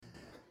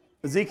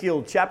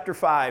Ezekiel chapter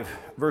 5,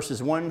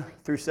 verses 1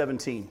 through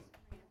 17.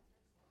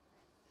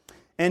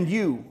 And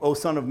you, O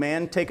son of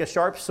man, take a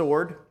sharp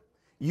sword,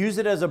 use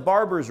it as a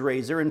barber's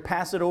razor, and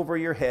pass it over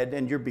your head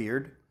and your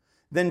beard.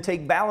 Then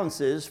take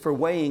balances for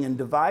weighing and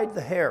divide the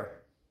hair.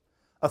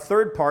 A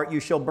third part you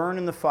shall burn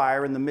in the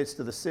fire in the midst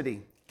of the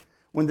city,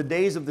 when the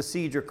days of the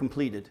siege are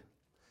completed.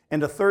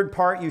 And a third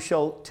part you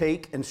shall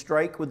take and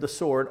strike with the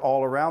sword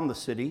all around the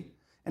city.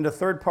 And a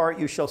third part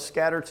you shall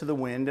scatter to the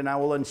wind, and I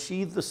will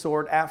unsheathe the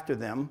sword after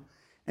them.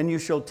 And you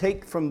shall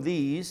take from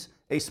these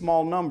a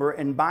small number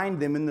and bind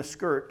them in the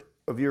skirt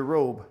of your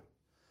robe.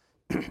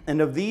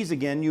 And of these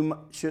again you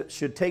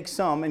should take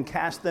some and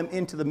cast them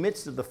into the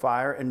midst of the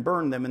fire and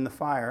burn them in the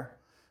fire.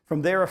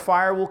 From there a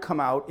fire will come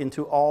out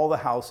into all the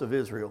house of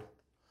Israel.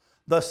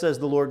 Thus says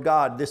the Lord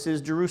God, this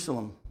is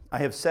Jerusalem. I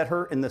have set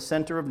her in the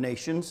center of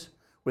nations,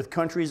 with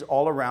countries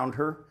all around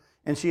her,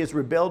 and she has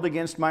rebelled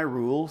against my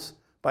rules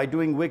by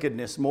doing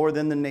wickedness more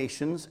than the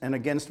nations, and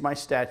against my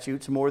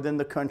statutes more than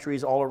the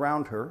countries all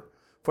around her.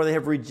 For they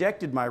have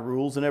rejected my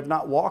rules and have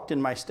not walked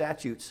in my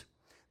statutes.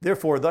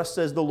 Therefore, thus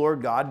says the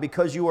Lord God,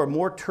 because you are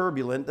more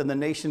turbulent than the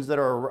nations that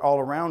are all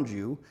around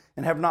you,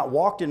 and have not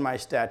walked in my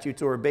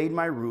statutes or obeyed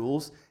my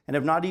rules, and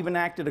have not even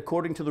acted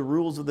according to the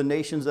rules of the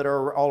nations that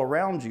are all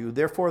around you,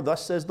 therefore,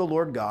 thus says the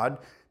Lord God,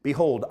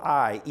 behold,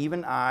 I,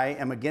 even I,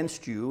 am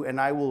against you, and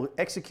I will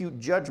execute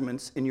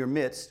judgments in your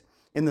midst,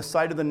 in the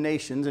sight of the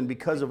nations, and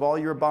because of all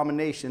your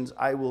abominations,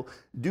 I will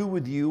do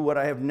with you what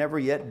I have never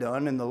yet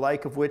done, and the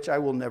like of which I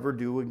will never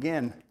do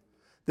again.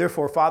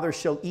 Therefore, fathers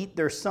shall eat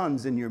their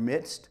sons in your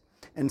midst,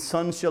 and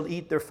sons shall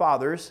eat their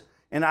fathers,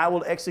 and I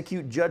will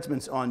execute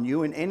judgments on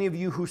you, and any of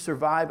you who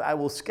survive I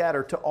will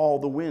scatter to all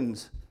the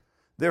winds.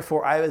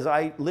 Therefore, as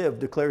I live,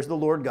 declares the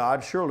Lord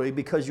God, surely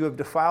because you have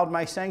defiled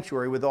my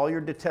sanctuary with all your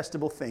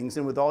detestable things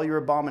and with all your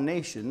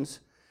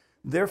abominations,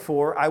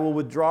 therefore, I will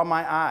withdraw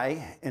my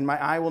eye, and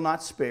my eye will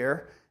not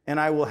spare, and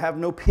I will have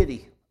no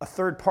pity. A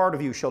third part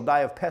of you shall die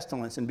of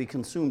pestilence and be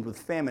consumed with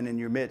famine in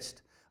your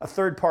midst. A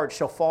third part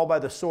shall fall by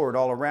the sword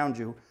all around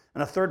you,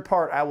 and a third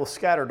part I will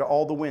scatter to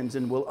all the winds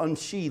and will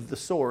unsheathe the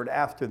sword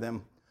after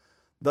them.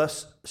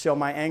 Thus shall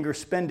my anger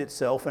spend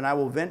itself, and I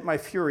will vent my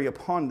fury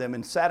upon them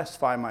and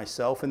satisfy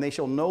myself, and they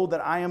shall know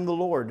that I am the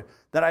Lord,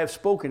 that I have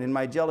spoken in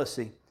my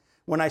jealousy.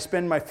 When I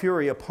spend my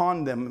fury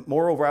upon them,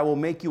 moreover, I will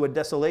make you a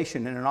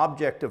desolation and an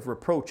object of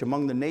reproach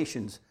among the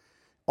nations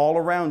all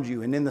around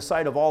you and in the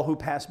sight of all who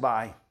pass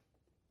by.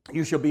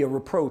 You shall be a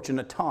reproach and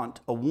a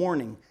taunt, a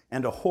warning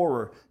and a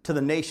horror to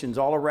the nations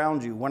all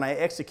around you. When I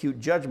execute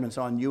judgments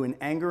on you in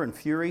anger and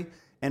fury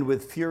and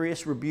with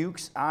furious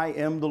rebukes, I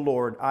am the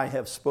Lord, I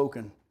have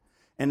spoken.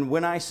 And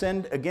when I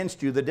send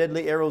against you the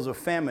deadly arrows of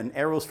famine,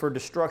 arrows for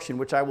destruction,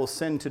 which I will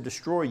send to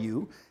destroy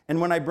you, and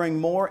when I bring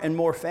more and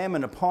more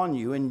famine upon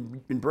you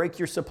and break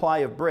your supply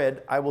of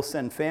bread, I will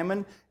send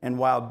famine and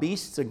wild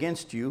beasts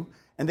against you,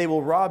 and they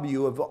will rob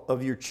you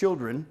of your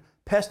children.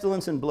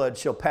 Pestilence and blood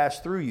shall pass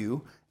through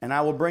you, and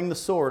I will bring the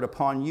sword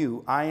upon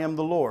you. I am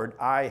the Lord,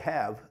 I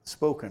have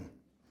spoken.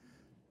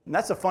 And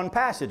that's a fun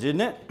passage,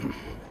 isn't it?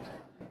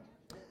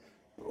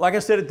 Like I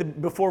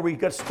said before we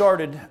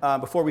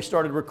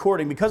started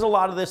recording, because a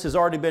lot of this has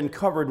already been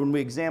covered when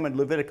we examined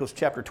Leviticus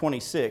chapter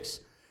 26,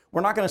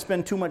 we're not going to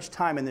spend too much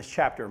time in this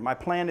chapter. My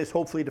plan is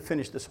hopefully to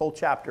finish this whole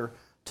chapter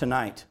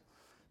tonight.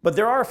 But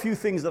there are a few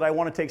things that I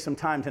want to take some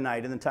time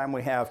tonight, in the time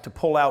we have, to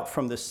pull out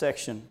from this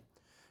section.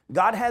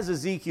 God has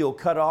Ezekiel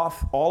cut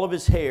off all of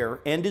his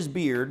hair and his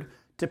beard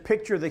to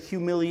picture the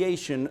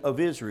humiliation of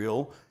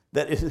Israel,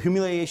 that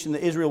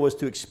Israel was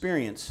to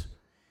experience.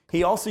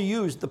 He also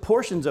used the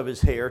portions of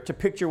his hair to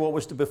picture what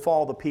was to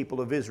befall the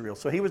people of Israel.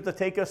 So he was to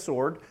take a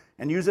sword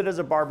and use it as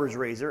a barber's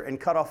razor and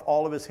cut off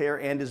all of his hair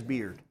and his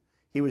beard.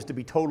 He was to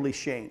be totally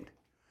shamed.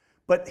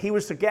 But he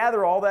was to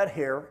gather all that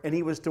hair and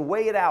he was to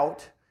weigh it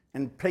out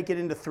and take it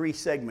into three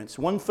segments.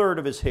 1/3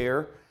 of his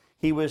hair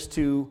he was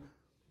to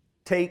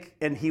take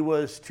and he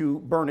was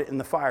to burn it in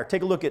the fire.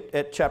 Take a look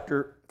at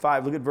chapter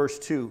 5. Look at verse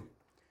 2.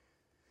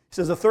 It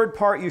says, "A third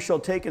part you shall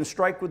take and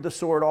strike with the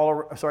sword all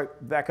around."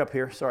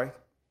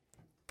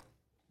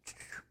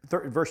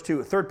 Verse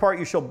 2, "A third part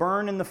you shall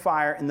burn in the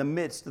fire in the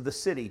midst of the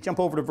city." Jump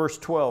over to verse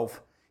 12.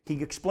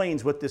 He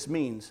explains what this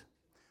means.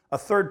 "A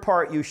third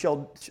part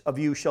of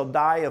you shall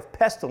die of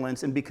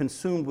pestilence and be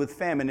consumed with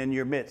famine in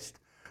your midst."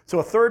 So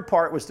a third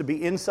part was to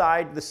be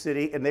inside the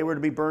city, and they were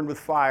to be burned with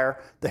fire,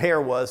 the hair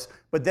was.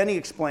 But then he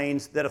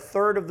explains that a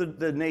third of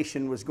the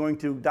nation was going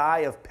to die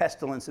of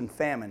pestilence and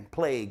famine,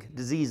 plague,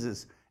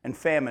 diseases, and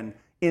famine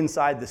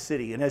inside the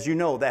city. And as you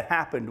know, that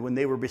happened when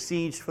they were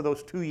besieged for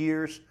those 2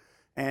 years.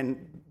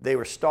 And they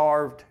were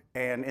starved,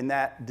 and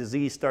that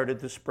disease started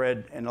to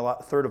spread, and a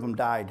third of them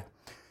died.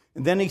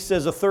 And then he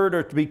says a third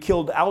are to be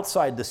killed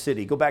outside the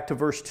city. Go back to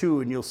verse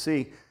 2, and you'll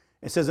see.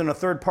 It says, "And a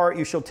third part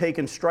you shall take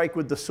and strike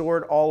with the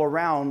sword all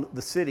around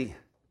the city."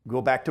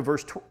 Go back to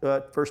verse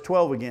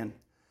 12 again.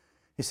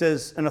 He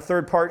says, "And a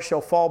third part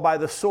shall fall by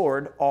the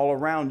sword all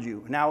around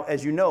you." Now,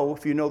 as you know,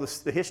 if you know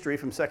the history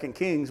from 2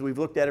 Kings, we've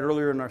looked at it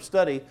earlier in our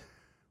study,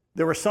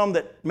 There were some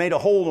that made a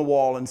hole in the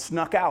wall and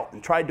snuck out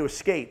and tried to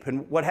escape.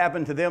 And what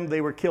happened to them?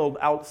 They were killed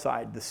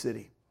outside the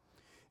city.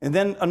 And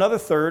then another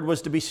third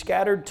was to be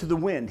scattered to the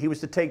wind. He was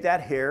to take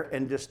that hair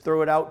and just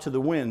throw it out to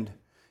the wind.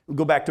 We'll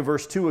go back to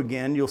verse 2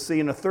 again. You'll see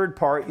in the third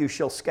part, you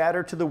shall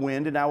scatter to the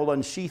wind, and I will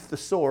unsheath the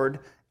sword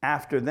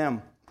after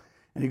them.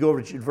 And you go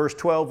over to verse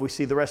 12, we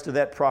see the rest of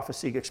that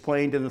prophecy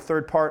explained. In the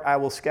third part, I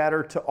will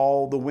scatter to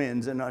all the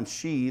winds and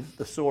unsheath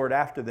the sword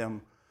after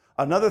them.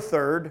 Another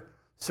third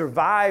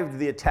survived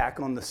the attack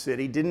on the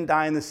city, didn't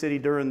die in the city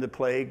during the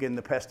plague and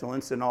the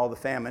pestilence and all the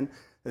famine.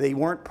 They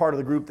weren't part of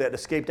the group that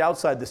escaped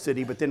outside the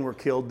city, but then were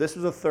killed. This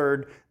was a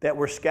third that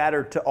were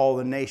scattered to all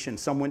the nations.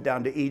 Some went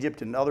down to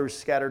Egypt and others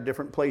scattered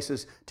different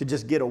places to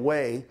just get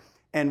away.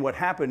 And what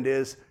happened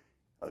is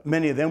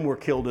many of them were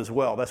killed as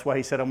well. That's why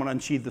he said, I'm going to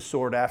unsheath the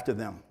sword after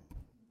them.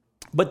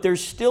 But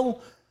there's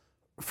still,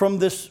 from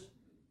this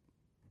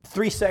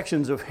 3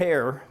 sections of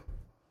hair,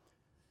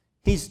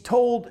 he's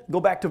told, go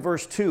back to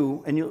verse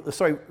 2,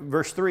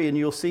 verse 3, and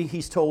you'll see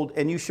he's told,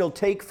 and you shall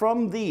take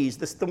from these,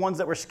 this is the ones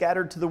that were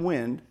scattered to the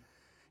wind,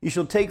 you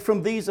shall take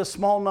from these a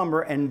small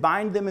number and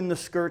bind them in the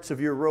skirts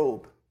of your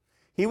robe.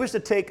 He was to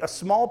take a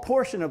small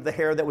portion of the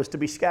hair that was to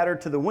be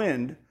scattered to the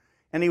wind,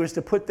 and he was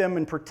to put them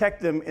and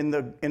protect them in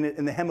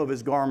the hem of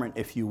his garment,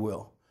 if you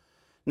will.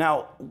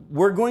 Now,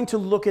 we're going to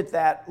look at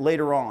that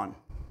later on.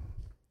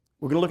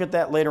 We're going to look at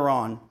that later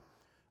on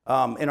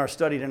in our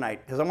study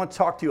tonight, because I want to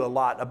talk to you a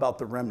lot about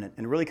the remnant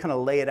and really kind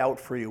of lay it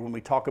out for you when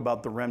we talk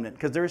about the remnant,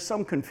 because there is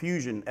some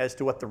confusion as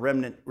to what the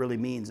remnant really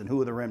means and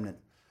who are the remnant.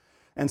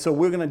 And so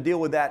we're going to deal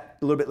with that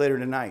a little bit later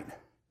tonight.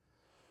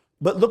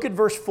 But look at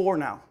verse 4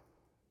 now.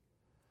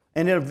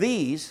 And of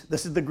these,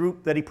 this is the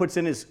group that he puts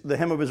in the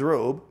hem of his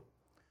robe,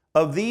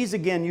 of these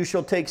again you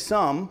shall take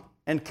some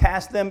and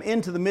cast them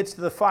into the midst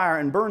of the fire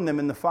and burn them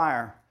in the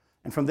fire.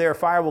 And from there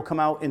fire will come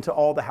out into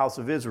all the house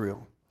of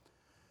Israel.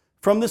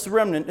 From this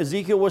remnant,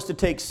 Ezekiel was to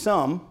take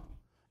some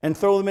and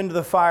throw them into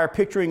the fire,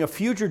 picturing a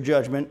future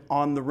judgment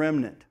on the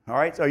remnant. All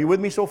right, so are you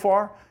with me so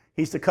far?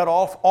 He's to cut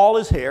off all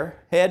his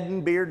hair, head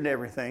and beard and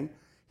everything.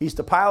 He's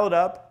to pile it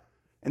up,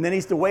 and then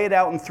he's to weigh it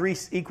out in 3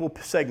 equal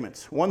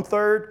segments.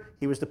 1/3,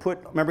 he was to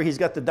put, remember he's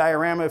got the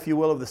diorama, if you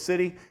will, of the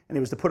city, and he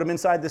was to put them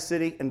inside the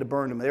city and to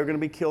burn them. They were going to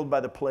be killed by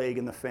the plague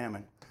and the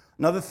famine.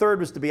 Another third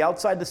was to be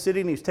outside the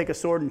city, and he was to take a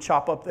sword and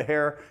chop up the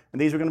hair.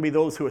 And these are going to be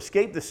those who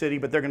escape the city,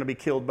 but they're going to be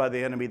killed by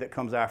the enemy that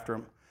comes after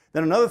them.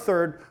 Then another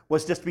third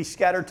was just to be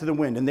scattered to the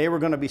wind, and they were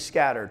going to be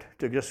scattered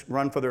to just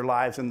run for their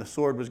lives, and the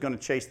sword was going to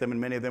chase them,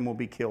 and many of them will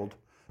be killed.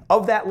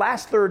 Of that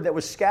last third that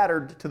was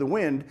scattered to the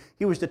wind,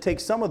 he was to take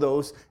some of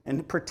those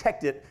and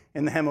protect it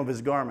in the hem of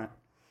his garment.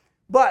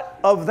 But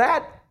of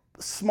that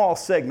small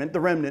segment, the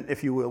remnant,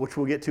 if you will, which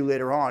we'll get to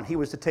later on, he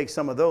was to take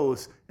some of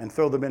those and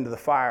throw them into the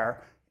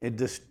fire,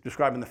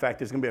 describing the fact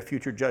there's going to be a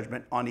future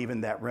judgment on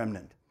even that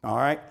remnant. All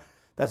right?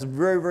 That's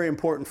very, very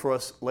important for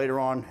us later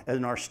on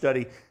in our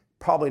study.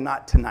 Probably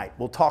not tonight.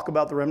 We'll talk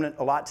about the remnant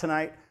a lot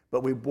tonight,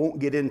 but we won't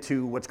get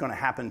into what's going to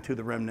happen to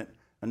the remnant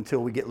until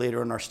we get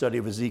later in our study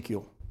of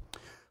Ezekiel.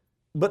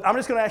 But I'm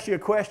just going to ask you a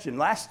question.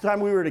 Last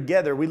time we were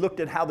together, we looked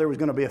at how there was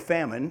going to be a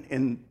famine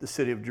in the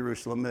city of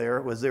Jerusalem. They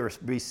were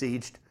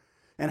besieged,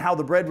 and how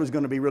the bread was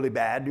going to be really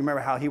bad. Do you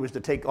remember how he was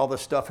to take all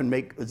this stuff and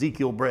make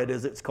Ezekiel bread,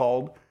 as it's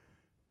called?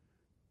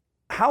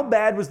 How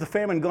bad was the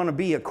famine going to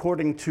be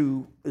according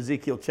to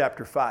Ezekiel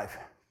chapter 5?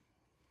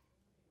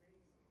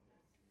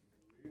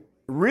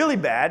 Really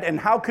bad. And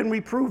how can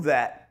we prove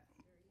that?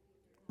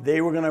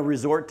 They were going to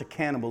resort to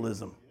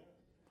cannibalism.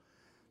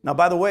 Now,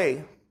 by the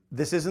way,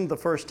 this isn't the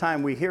first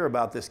time we hear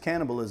about this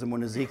cannibalism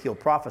when Ezekiel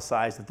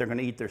prophesies that they're going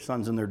to eat their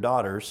sons and their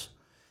daughters.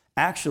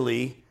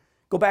 Actually,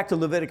 go back to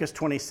Leviticus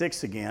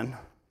 26 again.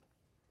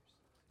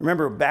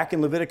 Remember, back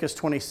in Leviticus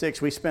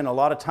 26, we spent a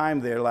lot of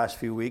time there last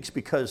few weeks,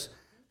 because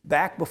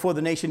back before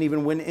the nation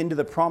even went into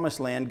the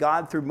promised land,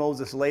 God, through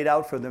Moses, laid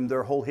out for them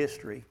their whole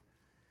history.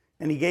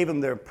 And he gave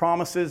them their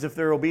promises if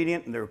they're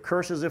obedient, and their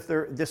curses if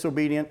they're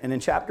disobedient. And in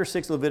chapter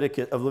 6 of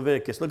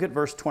Leviticus, look at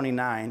verse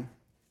 29.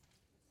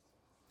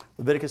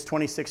 Leviticus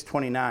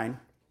 26:29.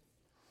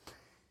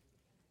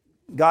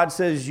 God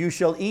says, you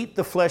shall eat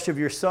the flesh of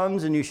your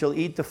sons and you shall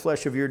eat the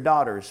flesh of your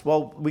daughters.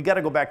 Well, we got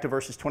to go back to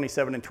verses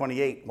 27 and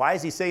 28. Why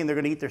is he saying they're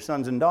going to eat their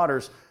sons and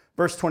daughters?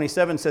 Verse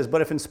 27 says,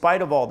 but if in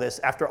spite of all this,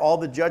 after all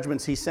the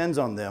judgments he sends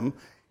on them,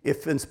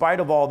 if in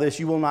spite of all this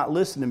you will not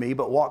listen to me,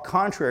 but walk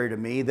contrary to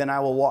me, then I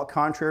will walk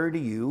contrary to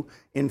you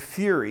in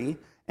fury,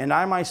 and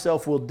I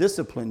myself will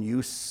discipline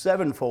you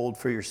sevenfold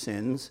for your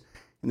sins.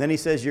 And then he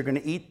says, you're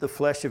going to eat the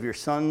flesh of your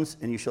sons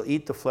and you shall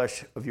eat the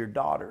flesh of your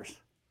daughters.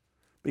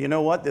 But you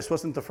know what? This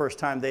wasn't the first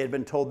time they had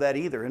been told that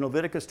either. In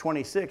Leviticus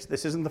 26,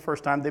 this isn't the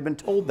first time they've been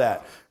told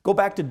that. Go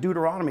back to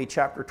Deuteronomy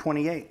chapter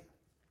 28.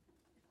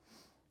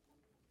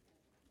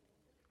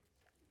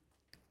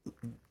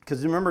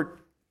 Because remember,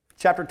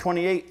 chapter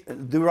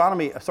 28,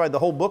 the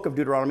whole book of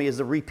Deuteronomy is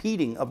a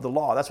repeating of the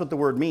law. That's what the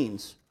word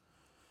means.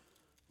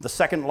 The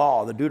second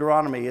law, the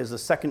Deuteronomy, is the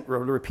second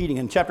repeating.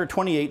 In chapter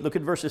 28, look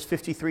at verses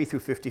 53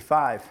 through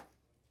 55.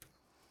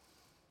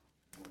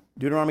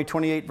 Deuteronomy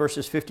 28,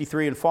 verses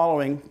 53 and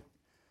following.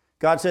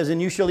 God says,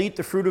 and you shall eat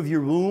the fruit of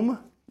your womb,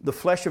 the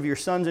flesh of your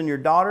sons and your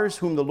daughters,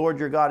 whom the Lord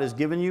your God has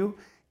given you,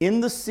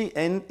 in the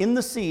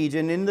siege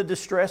and in the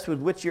distress with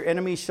which your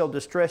enemies shall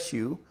distress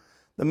you.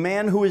 The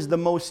man who is the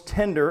most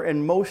tender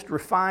and most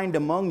refined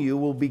among you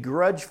will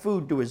begrudge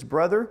food to his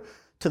brother,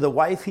 to the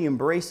wife he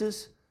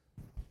embraces,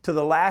 to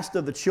the last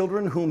of the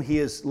children whom he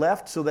has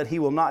left, so that he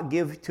will not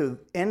give to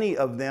any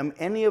of them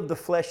any of the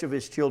flesh of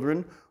his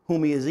children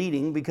whom he is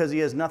eating, because he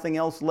has nothing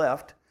else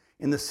left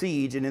in the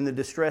siege and in the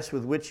distress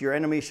with which your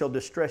enemies shall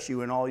distress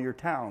you in all your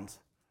towns.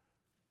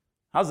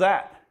 How's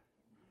that?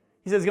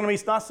 He says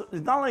it's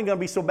not only going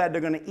to be so bad they're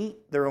going to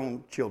eat their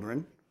own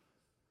children.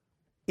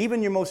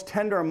 Even your most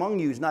tender among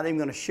you is not even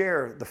going to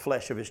share the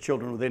flesh of his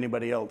children with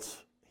anybody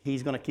else.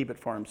 He's going to keep it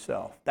for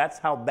himself. That's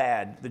how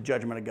bad the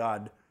judgment of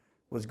God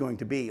was going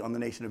to be on the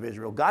nation of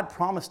Israel. God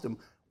promised them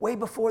way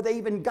before they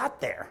even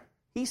got there.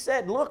 He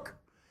said, look,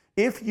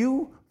 if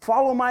you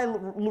follow my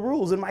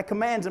rules and my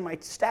commands and my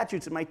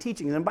statutes and my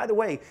teachings, and by the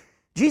way,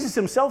 Jesus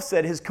himself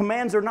said his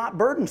commands are not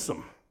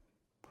burdensome.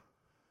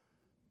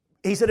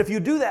 He said, if you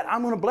do that,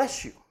 I'm going to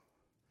bless you.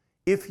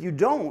 If you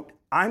don't,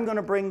 I'm going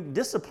to bring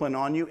discipline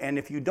on you, and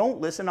if you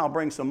don't listen, I'll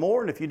bring some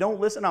more, and if you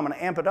don't listen, I'm going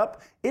to amp it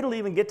up. It'll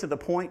even get to the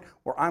point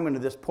where I'm going to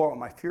just pour out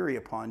my fury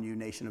upon you,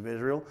 nation of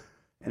Israel,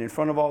 and in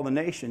front of all the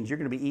nations, you're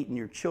going to be eating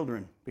your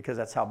children, because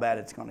that's how bad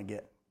it's going to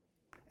get.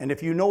 And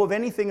if you know of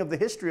anything of the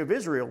history of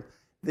Israel,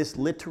 this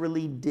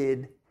literally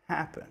did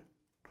happen.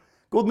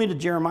 Go with me to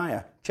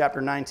Jeremiah chapter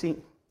 19.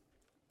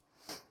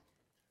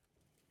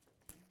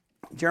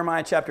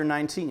 Jeremiah chapter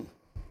 19.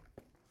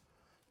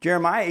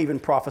 Jeremiah even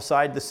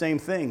prophesied the same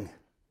thing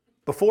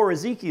before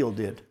Ezekiel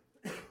did.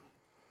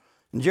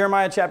 In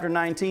Jeremiah chapter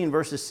 19,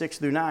 verses 6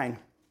 through 9,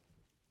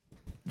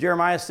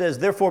 Jeremiah says,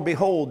 therefore,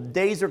 behold,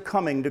 days are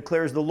coming,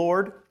 declares the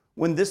Lord,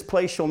 when this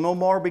place shall no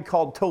more be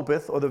called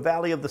Topheth, or the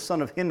valley of the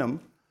son of Hinnom,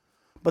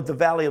 but the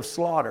valley of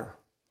slaughter.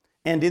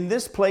 And in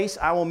this place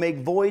I will make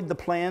void the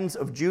plans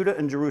of Judah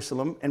and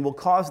Jerusalem, and will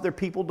cause their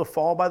people to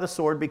fall by the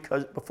sword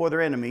before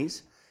their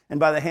enemies, and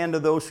by the hand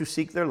of those who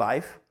seek their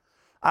life.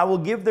 I will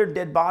give their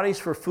dead bodies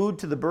for food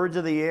to the birds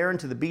of the air and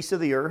to the beasts of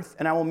the earth,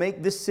 and I will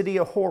make this city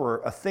a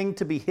horror, a thing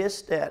to be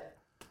hissed at.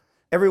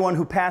 Everyone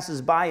who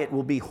passes by it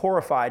will be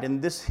horrified, and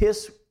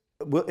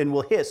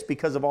will hiss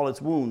because of all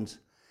its wounds.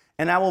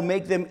 And I will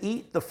make them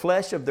eat the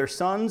flesh of their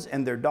sons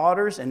and their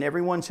daughters, and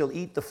everyone shall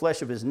eat the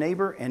flesh of his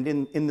neighbor, and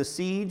in the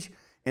siege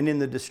and in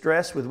the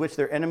distress with which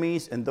their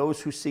enemies and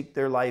those who seek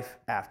their life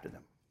after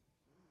them.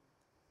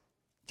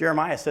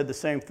 Jeremiah said the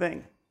same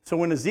thing. So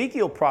when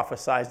Ezekiel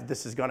prophesies that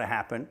this is going to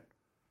happen,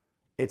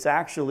 it's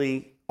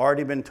actually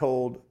already been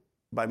told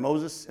by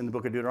Moses in the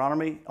book of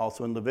Deuteronomy,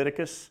 also in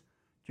Leviticus.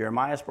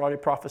 Jeremiah's already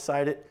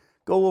prophesied it.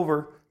 Go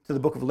over to the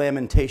book of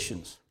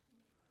Lamentations,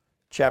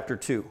 chapter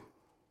 2.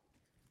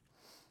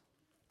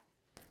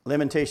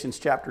 Lamentations,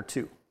 chapter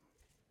 2.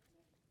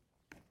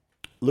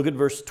 Look at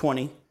verse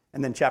 20,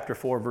 and then chapter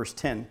 4, verse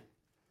 10.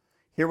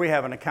 Here we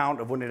have an account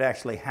of when it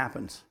actually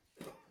happens.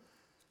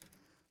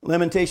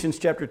 Lamentations,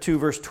 chapter 2,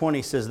 verse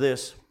 20 says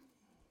this,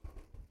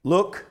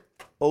 look,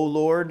 O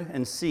Lord,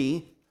 and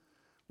see,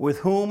 with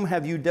whom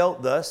have you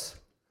dealt thus?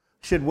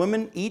 Should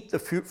women eat the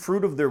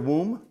fruit of their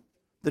womb,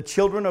 the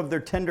children of their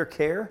tender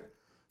care?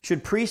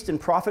 Should priest and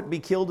prophet be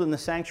killed in the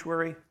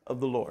sanctuary of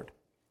the Lord?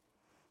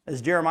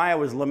 As Jeremiah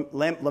was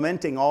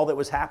lamenting all that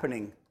was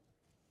happening,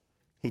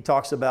 he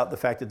talks about the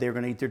fact that they were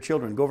going to eat their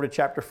children. Go over to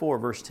chapter 4,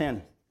 verse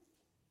 10.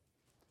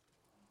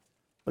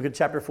 Look at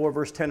chapter 4,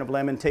 verse 10 of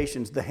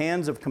Lamentations. The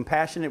hands of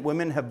compassionate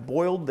women have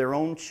boiled their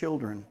own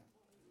children.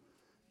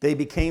 They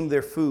became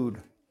their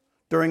food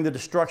during the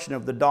destruction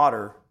of the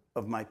daughter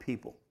of my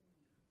people.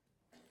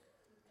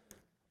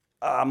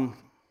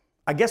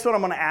 I guess what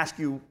I'm going to ask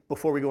you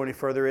before we go any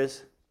further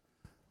is,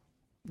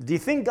 do you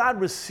think God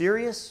was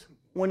serious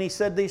when he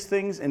said these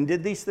things and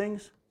did these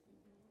things?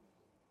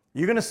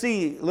 You're going to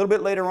see a little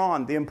bit later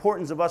on the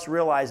importance of us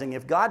realizing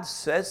if God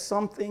says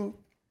something,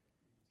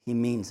 he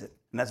means it.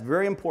 And that's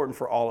very important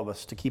for all of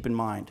us to keep in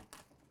mind.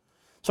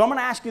 So I'm going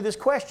to ask you this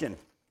question.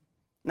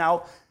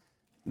 Now,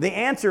 the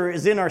answer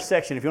is in our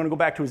section. If you want to go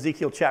back to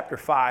Ezekiel chapter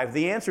 5,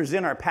 the answer is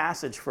in our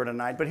passage for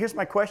tonight. But here's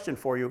my question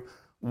for you.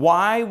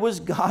 Why was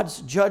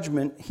God's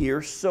judgment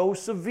here so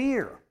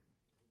severe?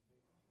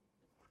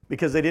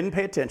 Because they didn't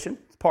pay attention.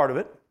 It's part of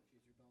it.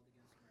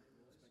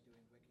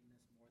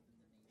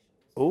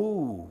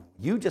 Oh,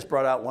 you just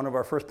brought out one of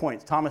our first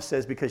points. Thomas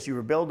says, because you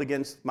rebelled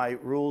against my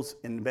rules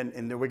and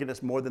in their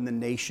wickedness more than the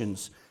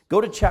nations. Go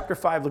to chapter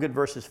 5, look at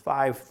verses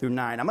 5 through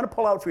 9. I'm going to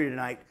pull out for you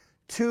tonight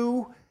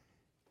 2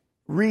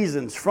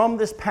 reasons from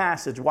this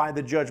passage why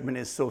the judgment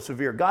is so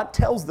severe. God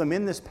tells them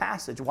in this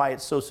passage why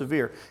it's so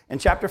severe. In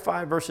chapter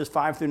 5, verses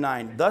 5 through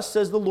 9, thus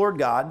says the Lord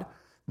God,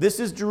 this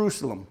is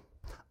Jerusalem.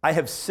 I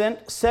have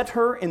set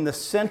her in the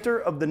center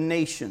of the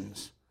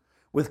nations,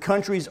 with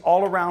countries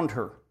all around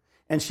her.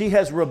 And she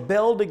has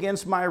rebelled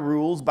against my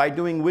rules by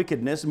doing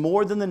wickedness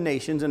more than the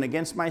nations, and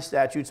against my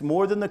statutes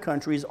more than the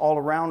countries all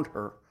around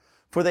her.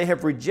 For they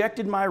have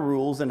rejected my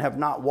rules and have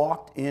not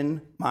walked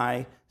in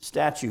my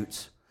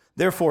statutes.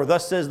 Therefore,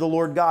 thus says the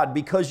Lord God,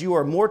 because you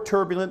are more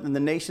turbulent than the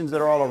nations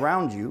that are all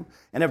around you,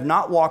 and have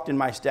not walked in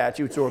my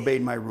statutes or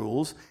obeyed my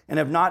rules, and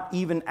have not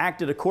even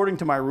acted according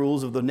to my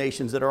rules of the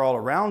nations that are all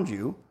around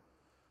you,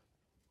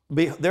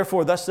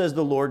 therefore, thus says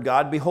the Lord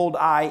God, behold,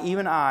 I,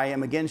 even I,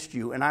 am against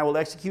you, and I will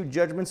execute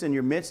judgments in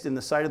your midst in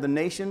the sight of the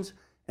nations,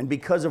 and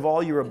because of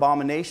all your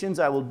abominations,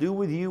 I will do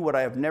with you what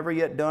I have never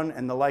yet done,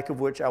 and the like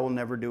of which I will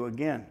never do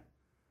again.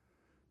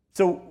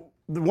 So,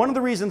 one of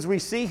the reasons we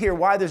see here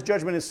why this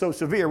judgment is so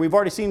severe, we've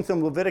already seen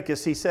from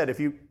Leviticus, he said, if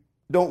you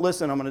don't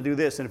listen, I'm going to do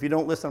this, and if you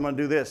don't listen, I'm going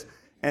to do this.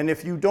 And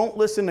if you don't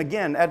listen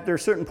again, at a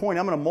certain point,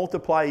 I'm going to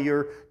multiply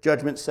your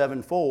judgment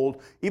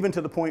sevenfold, even to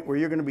the point where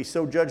you're going to be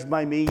so judged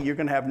by me, you're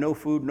going to have no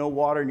food, no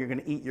water, and you're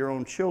going to eat your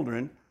own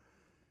children.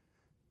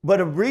 But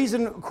a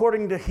reason,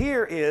 according to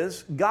here,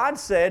 is God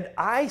said,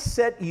 I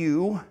set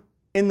you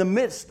in the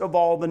midst of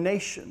all the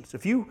nations.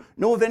 If you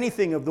know of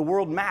anything of the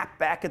world map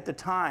back at the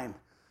time,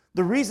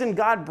 the reason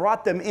God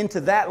brought them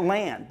into that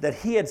land that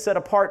he had set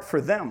apart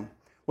for them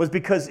was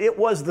because it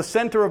was the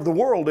center of the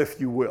world, if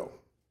you will.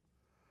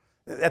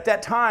 At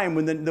that time,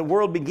 when the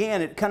world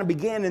began, it kind of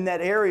began in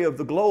that area of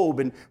the globe,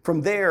 and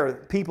from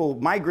there, people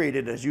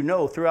migrated, as you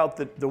know, throughout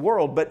the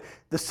world, but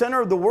the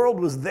center of the world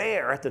was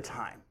there at the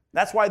time.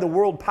 That's why the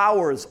world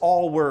powers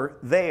all were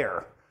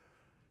there.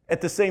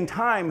 At the same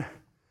time,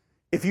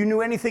 if you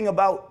knew anything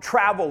about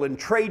travel and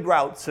trade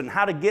routes and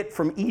how to get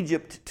from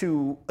Egypt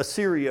to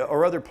Assyria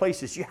or other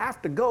places, you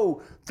have to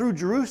go through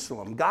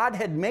Jerusalem. God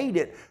had made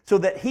it so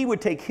that he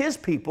would take his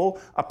people,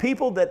 a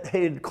people that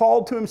he had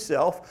called to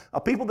himself, a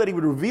people that he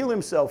would reveal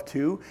himself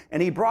to,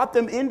 and he brought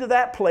them into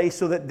that place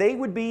so that they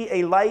would be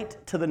a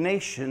light to the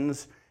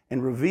nations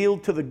and reveal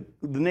to the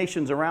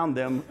nations around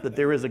them that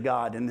there is a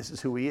God and this is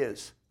who he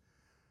is.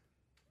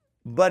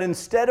 But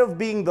instead of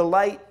being the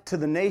light to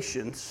the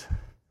nations,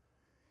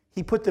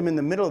 he put them in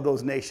the middle of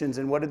those nations,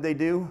 and what did they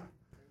do?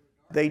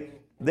 They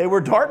were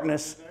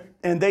darkness,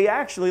 and they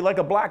actually, like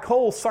a black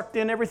hole, sucked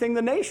in everything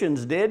the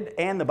nations did,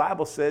 and the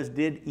Bible says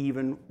did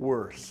even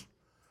worse.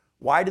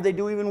 Why did they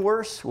do even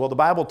worse? Well, the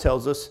Bible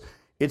tells us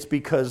it's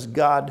because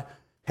God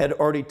had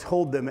already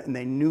told them, and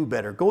they knew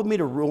better. Go with me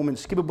to Romans,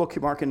 skip a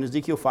bookmark in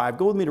Ezekiel 5.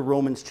 Go with me to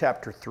Romans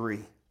chapter 3.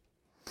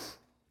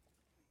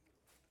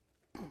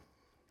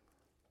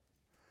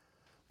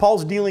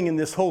 Paul's dealing in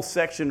this whole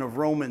section of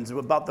Romans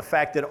about the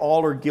fact that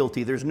all are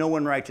guilty. There's no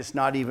one righteous,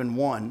 not even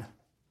one.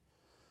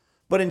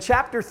 But in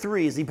chapter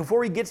 3,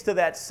 before he gets to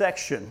that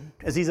section,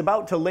 as he's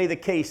about to lay the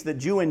case that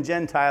Jew and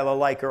Gentile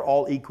alike are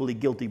all equally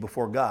guilty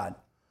before God,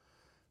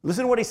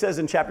 listen to what he says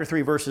in chapter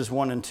 3, verses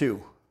 1 and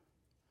 2.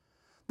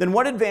 Then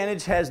what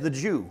advantage has the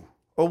Jew?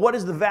 Or what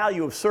is the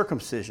value of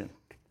circumcision?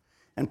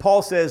 And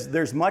Paul says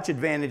there's much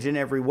advantage in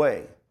every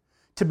way.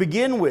 To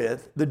begin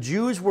with, the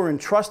Jews were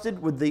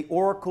entrusted with the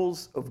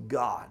oracles of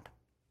God.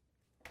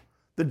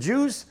 The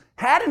Jews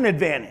had an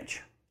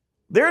advantage.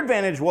 Their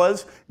advantage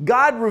was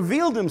God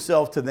revealed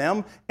himself to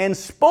them and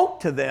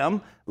spoke to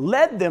them,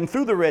 led them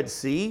through the Red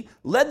Sea,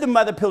 led them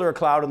by the pillar of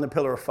cloud and the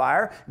pillar of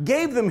fire,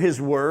 gave them his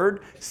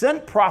word,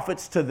 sent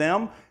prophets to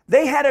them.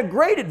 They had a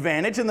great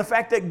advantage in the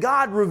fact that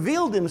God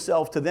revealed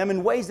himself to them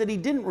in ways that he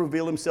didn't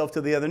reveal himself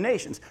to the other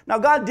nations. Now,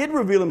 God did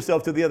reveal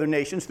himself to the other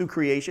nations through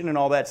creation and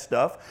all that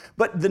stuff,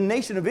 but the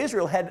nation of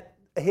Israel had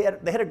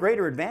a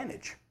greater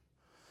advantage.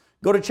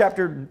 Go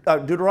to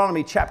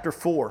Deuteronomy chapter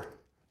 4.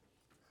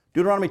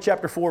 Deuteronomy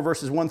chapter 4,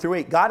 verses 1 through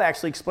 8. God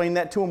actually explained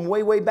that to them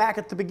way, way back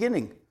at the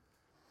beginning.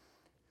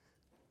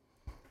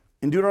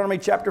 In Deuteronomy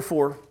chapter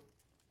 4,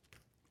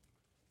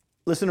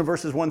 listen to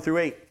verses 1 through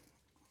 8.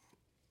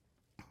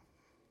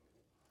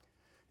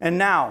 And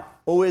now,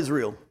 O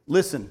Israel,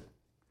 listen.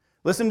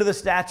 Listen to the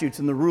statutes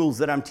and the rules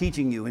that I'm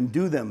teaching you, and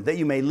do them, that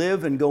you may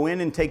live and go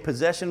in and take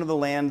possession of the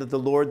land that the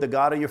Lord, the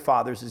God of your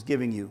fathers, is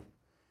giving you.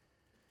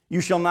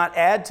 You shall not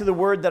add to the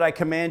word that I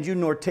command you,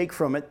 nor take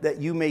from it, that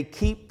you may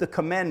keep the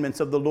commandments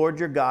of the Lord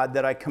your God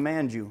that I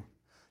command you.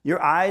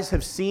 Your eyes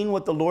have seen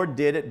what the Lord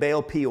did at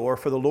Baal Peor,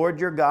 for the Lord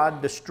your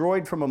God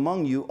destroyed from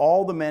among you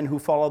all the men who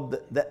followed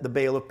the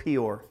Baal of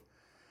Peor.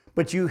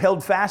 But you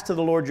held fast to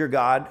the Lord your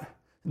God.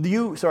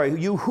 You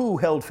who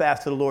held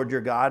fast to the Lord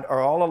your God are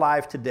all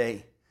alive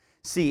today.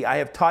 See, I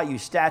have taught you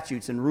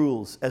statutes and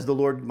rules, as the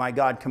Lord my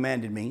God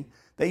commanded me,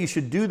 that you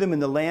should do them in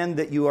the land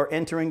that you are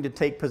entering to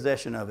take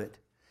possession of it.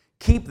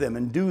 Keep them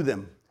and do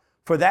them,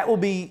 for that will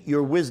be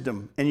your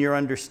wisdom and your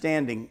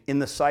understanding in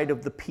the sight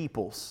of the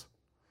peoples,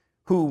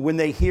 who, when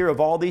they hear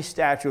of all these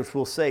statutes,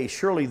 will say,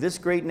 surely this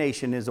great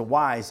nation is a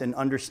wise and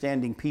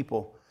understanding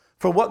people.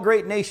 For what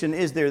great nation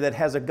is there that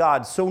has a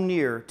God so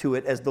near to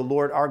it as the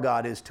Lord our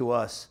God is to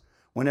us,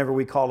 whenever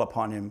we call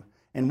upon him?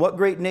 And what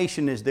great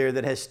nation is there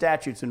that has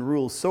statutes and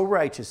rules so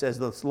righteous as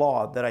this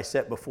law that I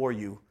set before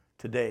you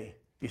today?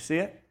 You see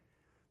it?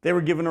 They were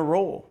given a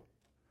role.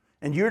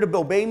 And you're to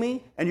obey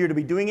me, and you're to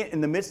be doing it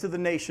in the midst of the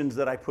nations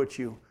that I put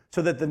you,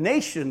 so that the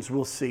nations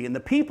will see and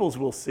the peoples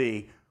will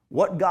see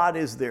what God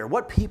is there,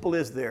 what people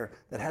is there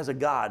that has a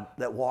God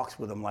that walks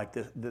with them like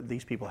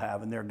these people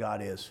have, and their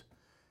God is.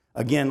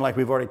 Again, like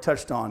we've already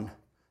touched on,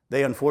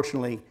 they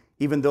unfortunately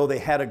even though they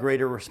had a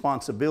greater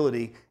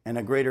responsibility and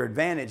a greater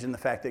advantage in the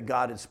fact that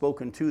God had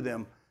spoken to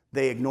them,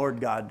 they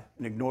ignored God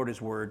and ignored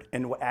his word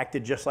and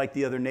acted just like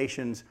the other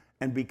nations.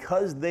 And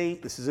because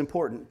this is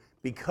important,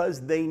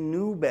 because they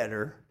knew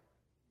better,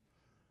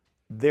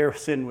 their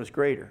sin was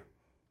greater.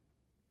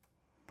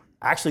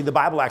 Actually, the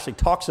Bible actually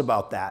talks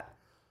about that.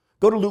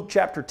 Go to Luke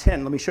chapter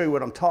 10. Let me show you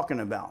what I'm talking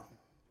about.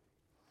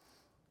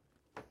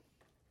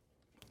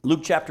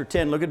 Luke chapter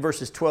 10, look at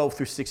verses 12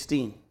 through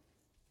 16.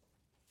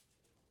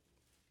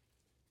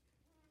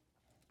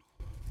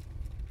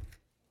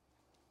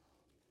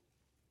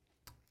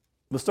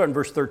 Let's start in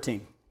verse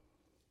 13.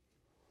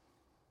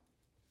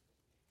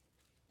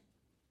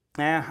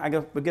 We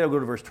gotta go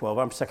to verse 12.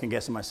 I'm second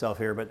guessing myself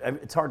here, but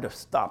it's hard to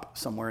stop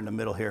somewhere in the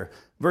middle here.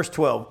 Verse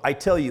 12, I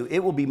tell you, it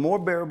will be more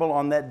bearable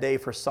on that day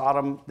for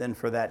Sodom than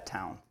for that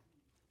town.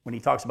 When he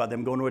talks about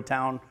them going to a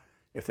town,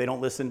 if they don't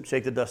listen,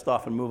 shake the dust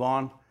off and move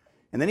on.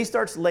 And then he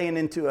starts laying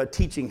into a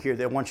teaching here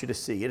that I want you to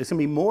see. It is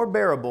going to be more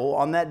bearable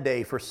on that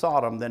day for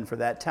Sodom than for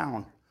that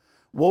town.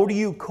 Woe to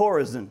you,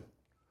 Chorazin!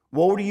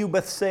 Woe to you,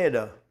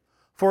 Bethsaida!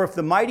 For if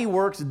the mighty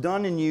works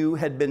done in you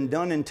had been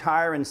done in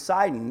Tyre and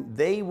Sidon,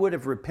 they would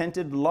have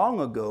repented long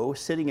ago,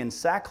 sitting in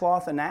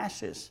sackcloth and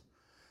ashes.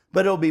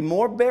 But it will be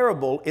more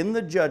bearable in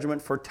the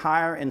judgment for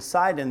Tyre and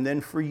Sidon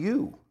than for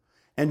you.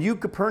 And you,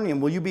 Capernaum,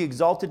 will you be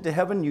exalted to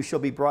heaven? You shall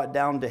be brought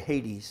down to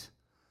Hades.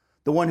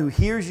 The one who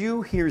hears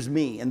you hears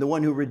me, and the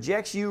one who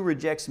rejects you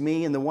rejects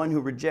me, and the one who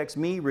rejects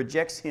me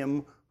rejects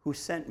him who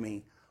sent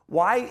me.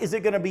 Why is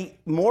it going to be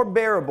more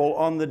bearable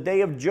on the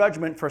day of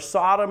judgment for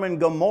Sodom and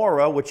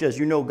Gomorrah, which, as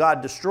you know,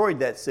 God destroyed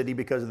that city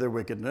because of their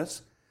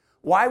wickedness?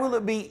 Why will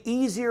it be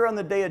easier on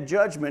the day of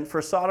judgment for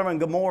Sodom and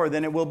Gomorrah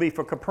than it will be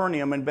for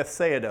Capernaum and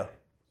Bethsaida?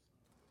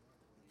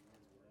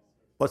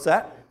 What's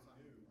that?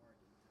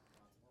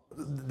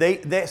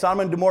 Sodom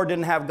and Gomorrah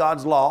didn't have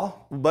God's law,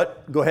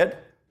 but go ahead.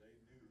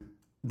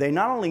 They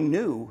not only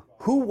knew,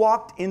 who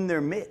walked in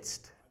their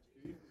midst?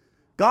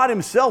 God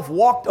himself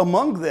walked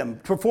among them,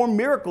 performed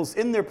miracles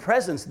in their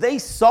presence. They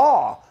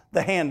saw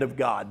the hand of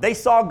God. They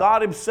saw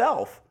God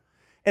himself.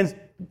 And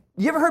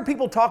you ever heard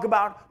people talk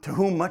about, to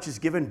whom much is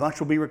given, much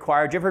will be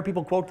required? You ever heard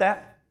people quote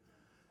that?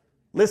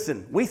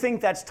 Listen, we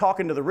think that's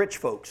talking to the rich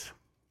folks.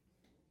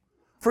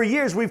 For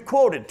years we've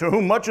quoted, to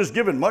whom much is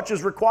given, much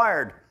is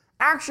required.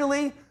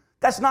 Actually,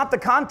 that's not the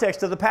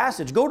context of the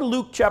passage. Go to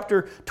Luke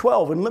chapter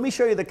 12 and let me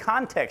show you the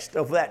context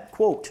of that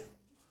quote.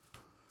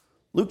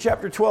 Luke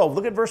chapter 12,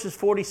 look at verses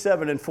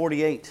 47 and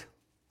 48.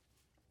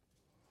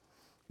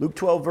 Luke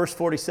 12, verse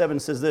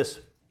 47 says this.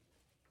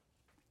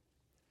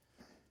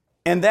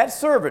 And that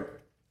servant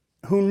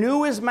who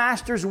knew his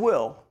master's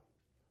will,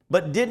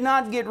 but did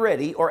not get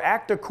ready or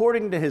act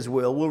according to his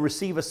will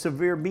receive a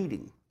severe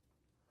beating.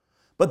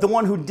 But the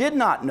one who did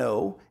not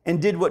know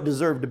and did what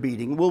deserved a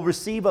beating will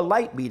receive a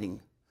light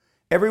beating.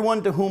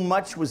 Everyone to whom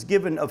much was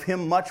given, of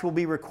him much will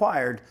be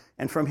required,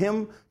 and from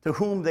him to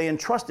whom they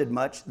entrusted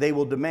much, they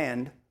will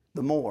demand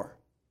the more.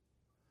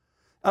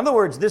 In other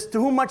words, this to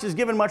whom much is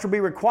given, much will be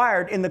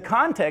required in the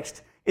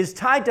context is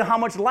tied to how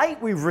much light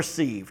we've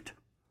received.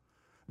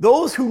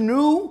 Those who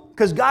knew,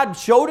 because God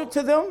showed it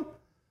to them,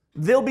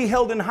 they'll be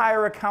held in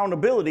higher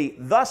accountability.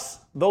 Thus,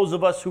 those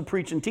of us who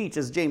preach and teach,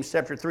 as James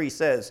chapter 3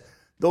 says,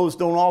 those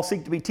don't all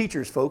seek to be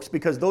teachers, folks,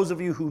 because those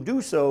of you who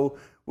do so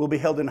will be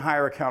held in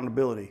higher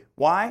accountability.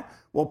 Why?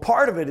 Well,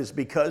 part of it is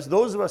because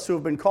those of us who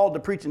have been called to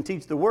preach and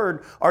teach the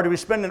word are to be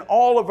spending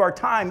all of our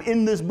time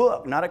in this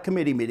book, not at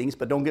committee meetings,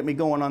 but don't get me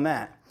going on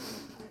that.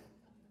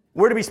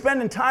 We're to be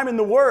spending time in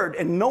the Word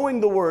and knowing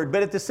the Word,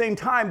 but at the same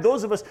time,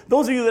 those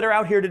of you that are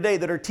out here today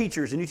that are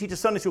teachers and you teach a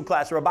Sunday school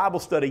class or a Bible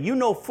study, you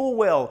know full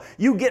well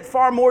you get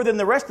far more than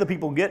the rest of the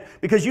people get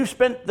because you've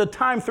spent the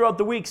time throughout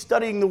the week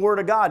studying the Word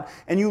of God,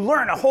 and you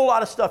learn a whole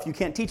lot of stuff. You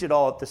can't teach it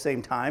all at the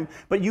same time,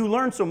 but you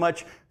learn so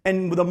much,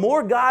 and the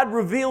more God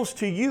reveals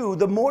to you,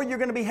 the more you're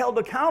going to be held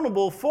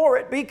accountable for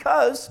it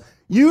because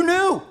you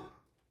knew.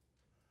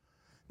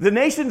 The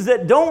nations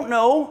that don't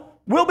know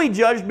will be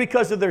judged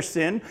because of their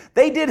sin.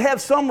 They did have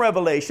some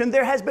revelation.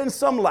 There has been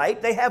some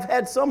light. They have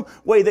had some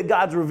way that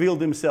God's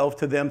revealed himself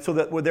to them so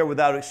that they're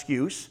without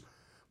excuse.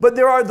 But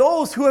there are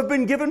those who have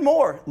been given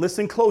more.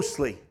 Listen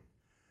closely.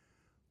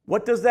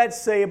 What does that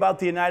say about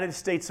the United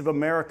States of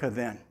America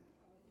then?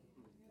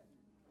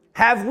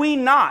 Have we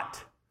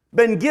not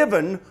been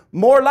given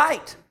more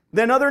light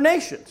than other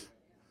nations?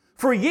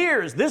 For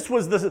years, this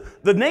was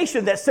the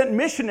nation that sent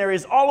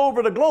missionaries all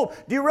over the globe.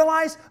 Do you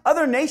realize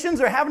other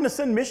nations are having to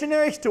send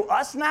missionaries to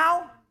us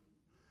now?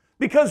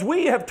 Because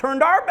we have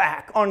turned our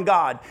back on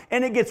God,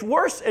 and it gets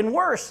worse and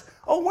worse.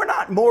 Oh, we're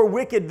not more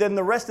wicked than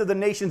the rest of the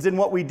nations in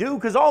what we do,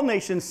 because all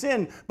nations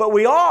sin, but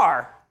we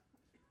are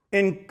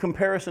in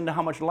comparison to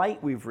how much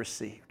light we've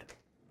received.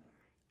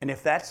 And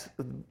if that's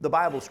the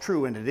Bible's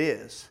true, and it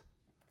is,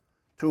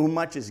 to whom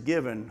much is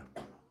given,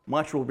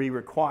 much will be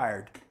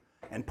required.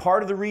 And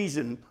part of the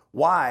reason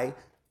why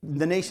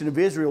the nation of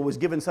Israel was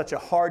given such a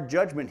hard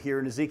judgment here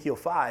in Ezekiel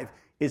 5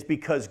 is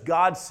because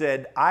God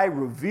said, I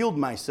revealed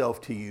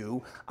myself to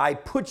you. I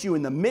put you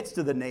in the midst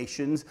of the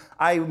nations.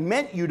 I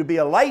meant you to be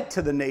a light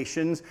to the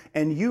nations,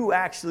 and you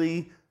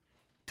actually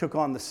took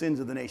on the sins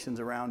of the nations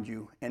around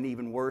you, and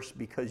even worse,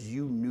 because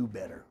you knew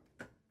better.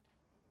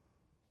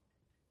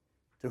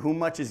 To whom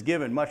much is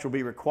given, much will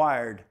be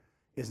required,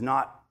 is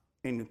not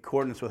in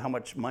accordance with how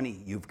much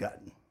money you've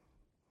gotten.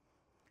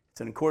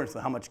 It's in accordance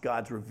with how much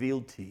God's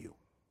revealed to you.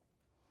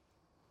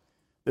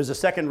 There's a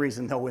second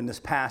reason, though, in this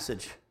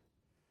passage,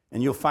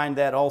 and you'll find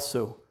that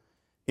also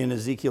in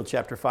Ezekiel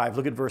chapter 5.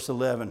 Look at verse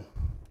 11.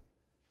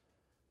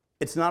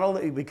 It's not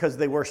only because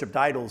they worshiped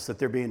idols that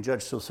they're being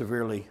judged so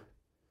severely,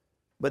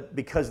 but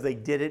because they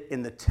did it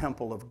in the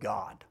temple of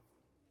God.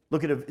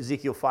 Look at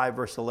Ezekiel 5,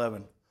 verse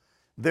 11.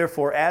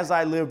 Therefore, as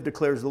I live,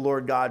 declares the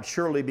Lord God,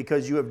 surely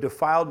because you have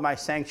defiled my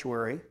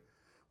sanctuary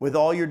with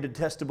all your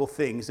detestable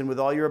things and with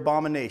all your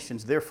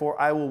abominations,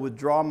 therefore I will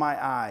withdraw my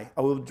eye.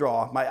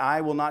 My eye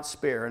will not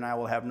spare, and I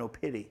will have no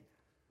pity.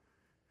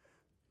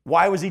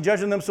 Why was he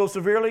judging them so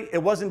severely?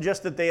 It wasn't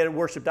just that they had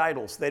worshipped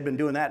idols. They'd been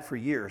doing that for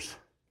years.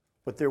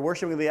 But their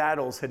worshiping of the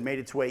idols had made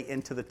its way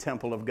into the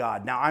temple of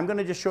God. Now, I'm going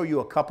to just show you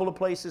a couple of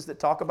places that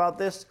talk about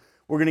this.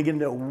 We're going to get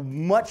into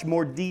much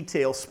more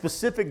detail,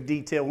 specific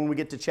detail, when we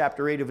get to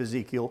chapter 8 of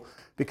Ezekiel,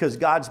 because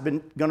Ezekiel's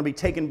going to be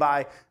taken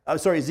by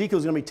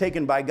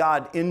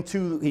God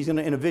he's going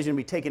to, in a vision,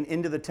 be taken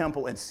into the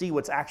temple and see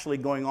what's actually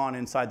going on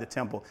inside the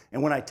temple.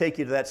 And when I take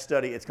you to that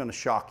study, it's going to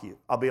shock you.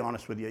 I'll be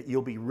honest with you.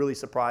 You'll be really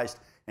surprised.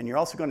 And you're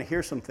also going to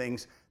hear some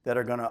things that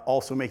are going to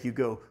also make you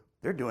go,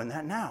 they're doing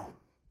that now.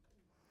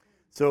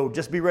 So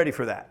just be ready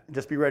for that.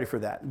 Just be ready for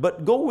that.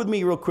 But go with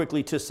me real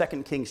quickly to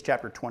 2 Kings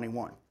chapter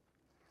 21.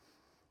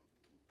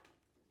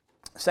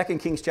 2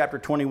 Kings chapter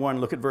 21,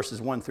 look at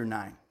verses 1 through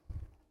 9.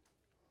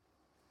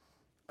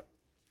 It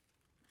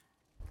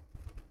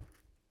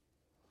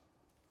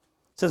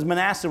says,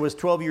 Manasseh was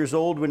 12 years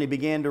old when he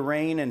began to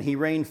reign, and he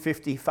reigned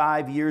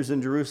 55 years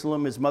in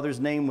Jerusalem. His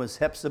mother's name was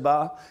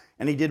Hephzibah,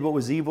 and he did what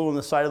was evil in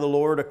the sight of the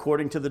Lord,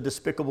 according to the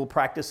despicable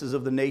practices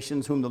of the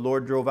nations whom the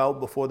Lord drove out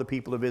before the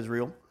people of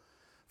Israel.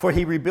 For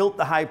he rebuilt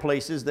the high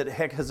places that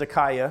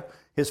Hezekiah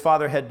his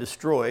father had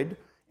destroyed,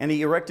 and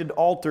he erected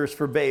altars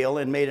for Baal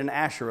and made an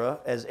Asherah,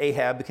 as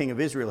Ahab the king of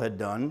Israel had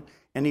done.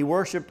 And he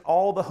worshipped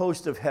all the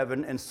host of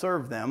heaven and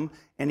served them,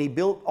 and he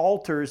built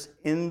altars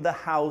in the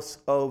house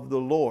of the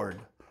Lord,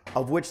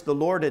 of which the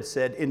Lord had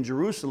said, in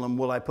Jerusalem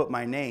will I put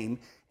my name.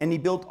 And he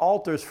built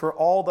altars for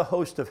all the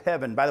host of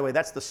heaven. By the way,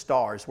 that's the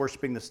stars,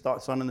 worshiping the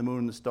sun and the moon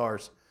and the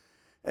stars.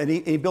 And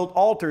he built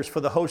altars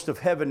for the host of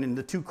heaven in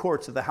the two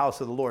courts of the house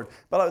of the Lord.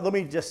 But let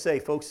me just say,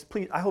 folks,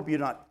 please, I hope you're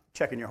not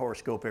checking your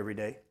horoscope every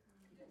day.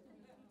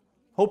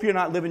 Hope you're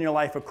not living your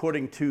life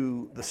according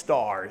to the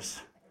stars.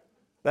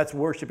 That's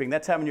worshiping.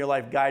 That's having your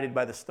life guided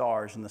by the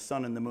stars and the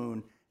sun and the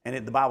moon.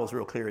 And the Bible's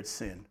real clear, it's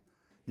sin.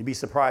 You'd be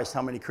surprised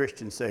how many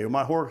Christians say,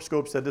 my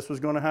horoscope said this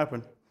was going to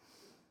happen.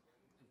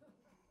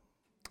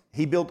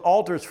 He built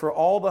altars for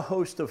all the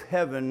host of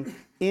heaven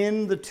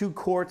in the two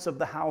courts of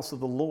the house of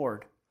the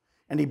Lord.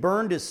 And he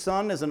burned his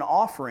son as an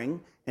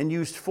offering and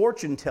used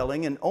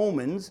fortune-telling and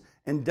omens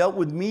and dealt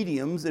with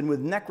mediums and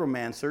with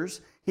necromancers.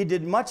 He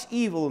did much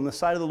evil in the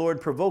sight of the Lord,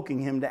 provoking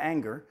him to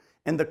anger.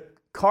 And the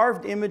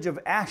carved image of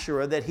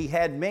Asherah that he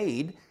had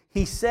made,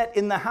 he set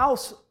in the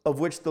house of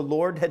which the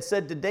Lord had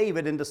said to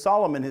David and to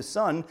Solomon his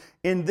son,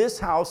 in this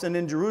house and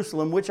in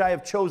Jerusalem, which I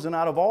have chosen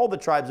out of all the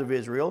tribes of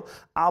Israel,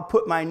 I'll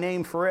put my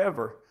name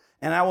forever.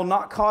 And I will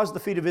not cause the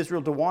feet of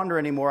Israel to wander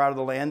anymore out of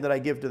the land that I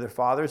give to their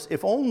fathers,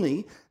 if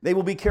only they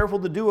will be careful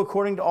to do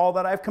according to all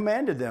that I've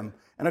commanded them,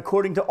 and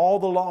according to all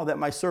the law that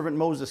my servant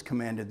Moses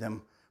commanded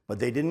them. But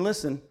they didn't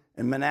listen,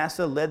 and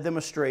Manasseh led them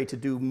astray to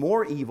do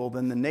more evil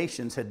than the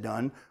nations had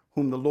done,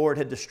 whom the Lord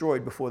had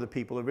destroyed before the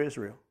people of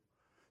Israel.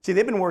 See,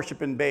 they've been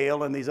worshiping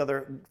Baal and these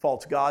other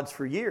false gods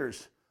for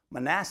years.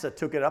 Manasseh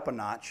took it up a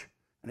notch,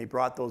 and he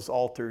brought those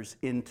altars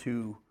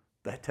into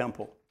the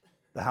temple,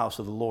 the house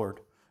of the Lord.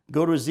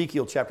 Go to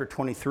Ezekiel chapter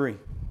 23.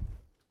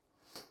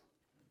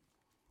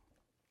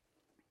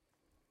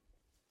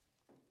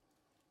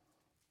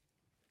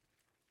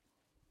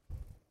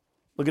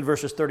 Look at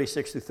verses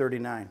 36 through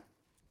 39.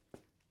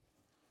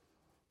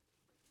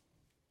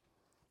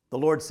 The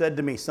Lord said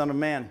to me, Son of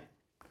man,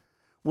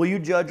 will you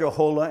judge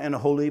Aholah and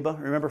Aholibah?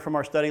 Remember from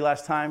our study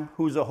last time?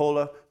 Who's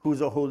Aholah?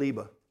 Who's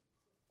Aholibah?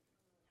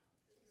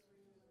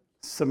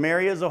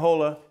 Samaria is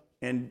Aholah,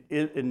 and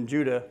in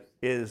Judah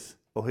is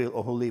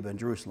Aholibah in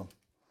Jerusalem.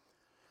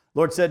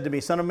 Lord said to me,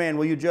 Son of man,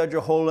 will you judge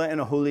Aholah and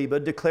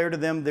Aholibah? Declare to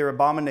them their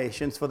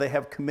abominations, for they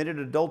have committed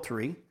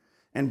adultery,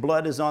 and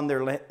blood is on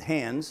their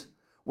hands.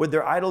 With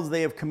their idols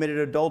they have committed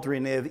adultery,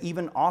 and they have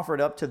even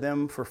offered up to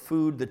them for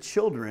food the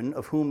children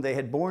of whom they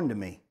had borne to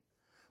me.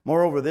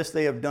 Moreover, this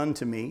they have done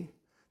to me.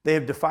 They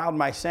have defiled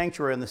my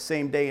sanctuary on the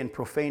same day and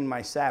profaned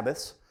my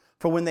Sabbaths.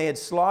 For when they had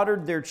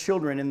slaughtered their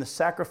children in the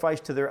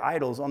sacrifice to their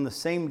idols, on the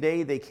same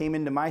day they came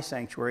into my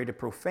sanctuary to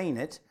profane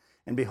it.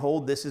 And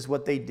behold, this is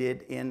what they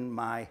did in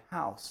my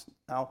house.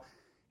 Now,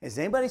 is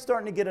anybody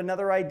starting to get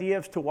another idea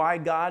as to why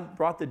God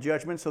brought the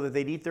judgment so that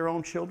they'd eat their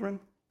own children?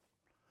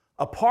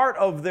 A part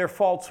of their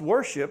false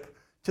worship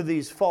to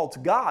these false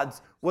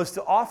gods was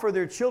to offer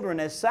their children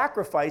as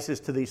sacrifices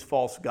to these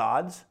false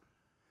gods.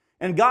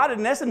 And God,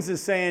 in essence, is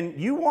saying,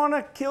 you want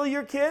to kill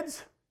your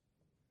kids?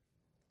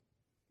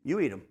 You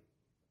eat them.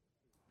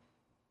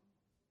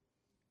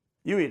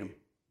 You eat them.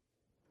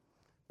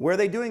 Where are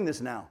they doing this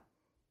now?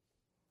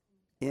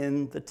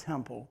 In the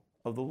temple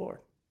of the Lord.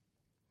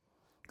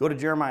 Go to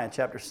Jeremiah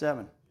chapter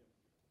 7.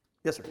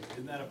 Yes, sir.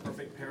 Isn't that a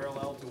perfect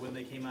parallel to when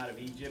they came out of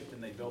Egypt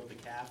and they built the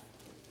calf?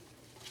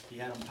 He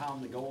had them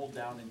pound the gold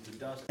down into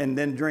dust. And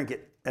then drink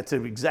it. That's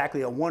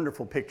exactly a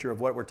wonderful picture of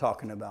what we're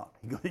talking about.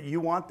 You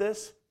want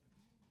this?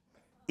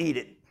 Eat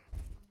it.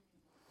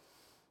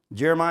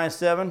 Jeremiah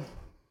 7,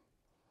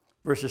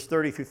 verses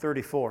 30 through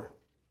 34.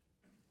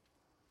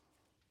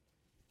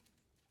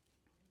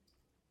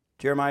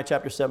 Jeremiah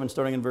chapter 7,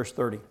 starting in verse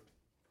 30.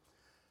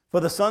 For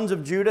the sons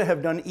of Judah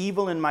have done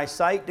evil in my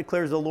sight,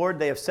 declares the Lord.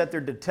 They have set their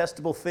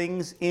detestable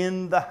things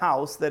in the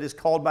house that is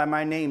called by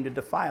my name to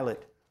defile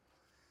it.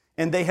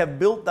 And they have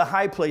built the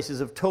high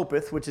places of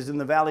Topheth, which is in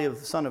the valley of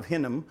the son of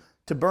Hinnom,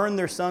 to burn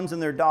their sons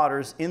and their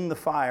daughters in the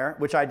fire,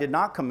 which I did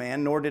not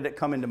command, nor did it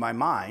come into my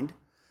mind.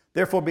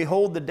 Therefore,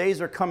 behold, the days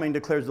are coming,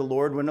 declares the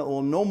Lord, when it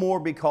will no more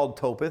be called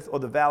Topheth, or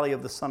the valley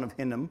of the son of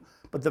Hinnom,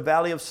 but the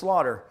valley of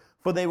slaughter.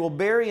 For they will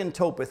bury in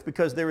Topheth,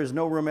 because there is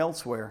no room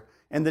elsewhere.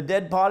 And the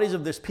dead bodies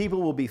of this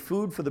people will be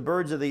food for the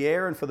birds of the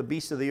air and for the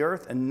beasts of the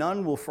earth, and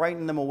none will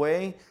frighten them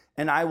away.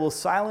 And I will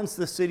silence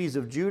the cities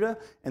of Judah,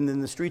 and in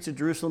the streets of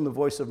Jerusalem the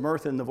voice of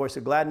mirth and the voice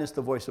of gladness,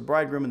 the voice of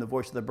bridegroom and the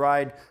voice of the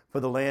bride,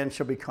 for the land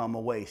shall become a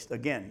waste.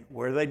 Again,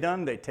 what have they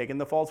done? They've taken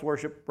the false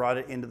worship, brought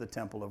it into the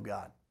temple of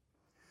God.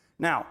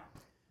 Now,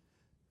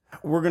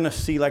 we're going to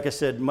see, like I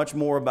said, much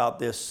more about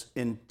this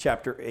in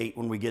chapter 8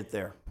 when we get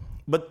there.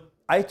 But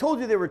I told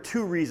you there were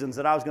two reasons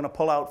that I was going to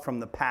pull out from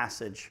the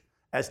passage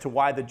as to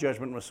why the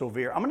judgment was so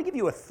severe. I'm going to give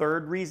you a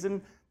third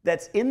reason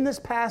that's in this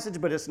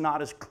passage, but it's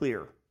not as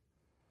clear.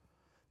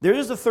 There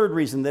is a third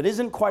reason that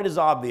isn't quite as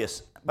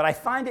obvious, but I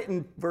find it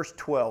in verse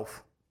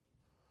 12.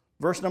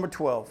 Verse number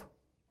 12.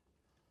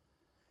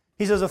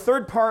 He says, a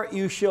third part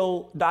you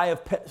shall die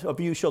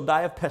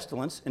of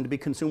pestilence, and to be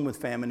consumed with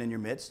famine in your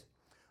midst.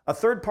 A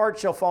third part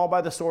shall fall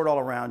by the sword all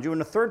around you,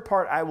 and a third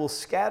part I will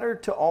scatter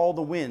to all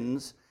the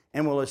winds,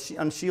 and will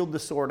unshield the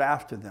sword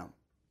after them.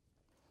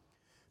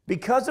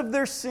 Because of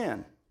their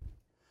sin,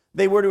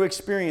 they were to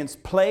experience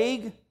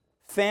plague,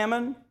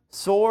 famine,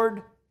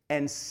 sword,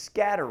 and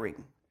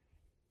scattering.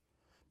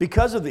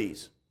 Because of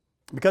these,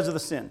 because of the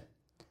sin,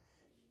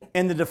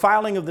 and the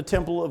defiling of the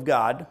temple of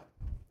God,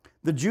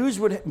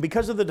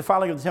 because of the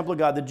defiling of the temple of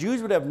God, the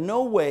Jews would have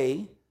no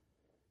way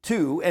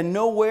to and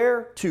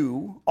nowhere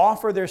to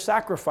offer their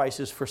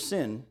sacrifices for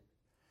sin,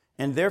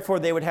 and therefore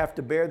they would have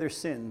to bear their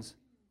sins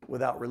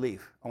without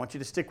relief. I want you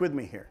to stick with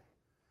me here.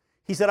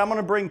 He said, I'm going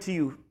to bring to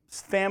you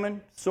famine,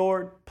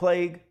 sword,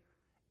 plague,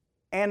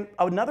 and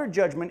another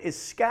judgment is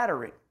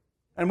scattering.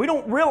 And we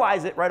don't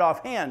realize it right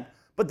offhand,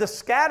 but the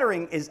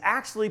scattering is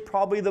actually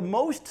probably the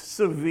most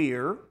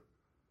severe,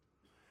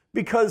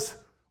 because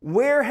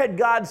where had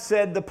God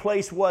said the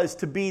place was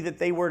to be that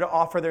they were to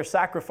offer their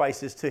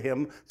sacrifices to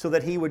him so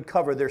that he would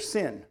cover their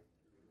sin?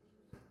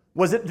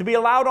 Was it to be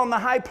allowed on the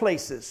high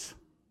places?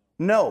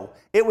 No.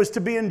 It was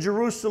to be in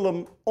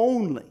Jerusalem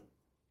only.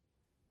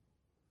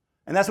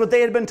 And that's what they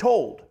had been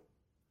told.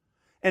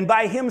 And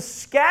by him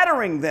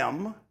scattering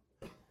them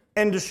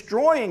and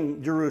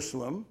destroying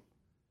Jerusalem,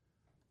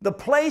 the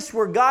place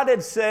where God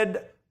had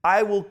said,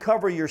 I will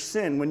cover your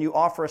sin when you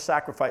offer a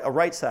sacrifice, a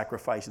right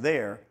sacrifice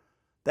there,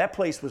 that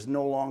place was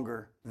no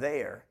longer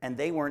there, and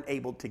they weren't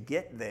able to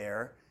get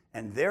there,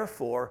 and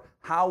therefore,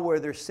 how were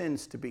their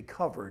sins to be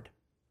covered?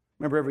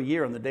 Remember, every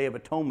year on the Day of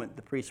Atonement,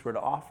 the priests were to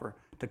offer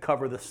to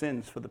cover the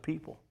sins for the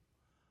people.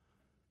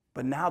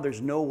 But now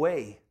there's no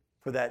way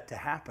for that to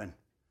happen,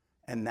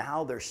 and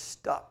now they're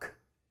stuck.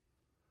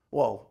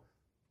 Well,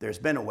 there's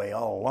been a way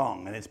all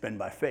along, and it's been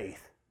by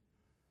faith.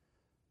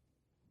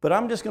 But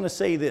I'm just going to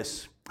say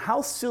this.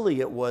 How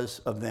silly it was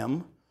of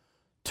them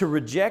to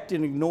reject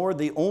and ignore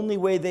the only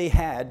way they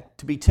had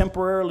to be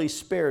temporarily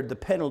spared the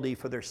penalty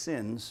for their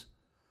sins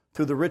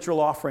through the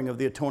ritual offering of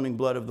the atoning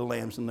blood of the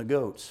lambs and the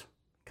goats.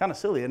 Kind of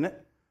silly, isn't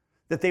it?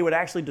 That they would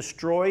actually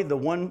destroy the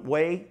one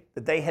way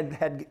that they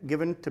had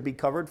given to be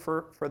covered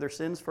for their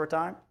sins for a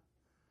time.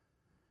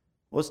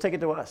 Well, let's take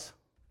it to us.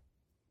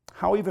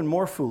 How even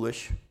more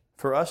foolish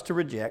for us to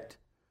reject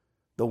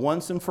the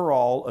once and for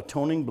all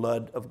atoning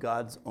blood of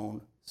God's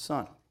own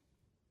Son.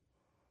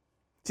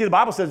 See, the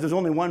Bible says there's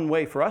only one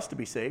way for us to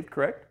be saved,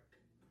 correct?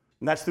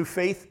 And that's through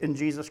faith in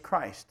Jesus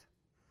Christ.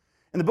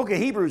 And the book of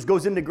Hebrews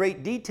goes into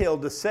great detail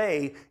to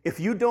say, if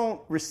you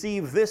don't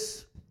receive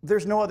this,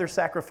 there's no other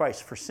sacrifice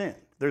for sin.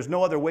 There's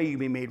no other way you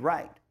be made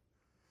right.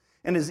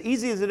 And as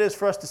easy as it is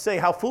for us to say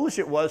how foolish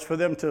it was for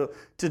them to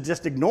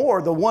just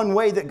ignore the one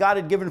way that God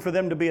had given for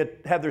them to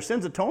have their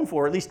sins atoned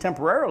for, at least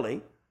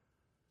temporarily,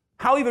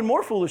 how even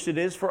more foolish it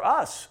is for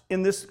us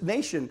in this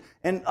nation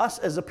and us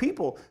as a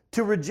people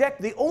to reject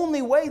the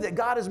only way that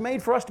God has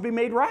made for us to be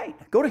made right.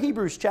 Go to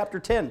Hebrews chapter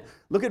 10.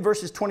 Look at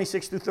verses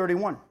 26 through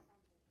 31.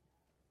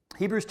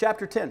 Hebrews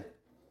chapter 10.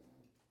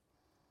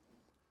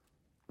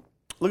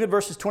 Look at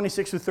verses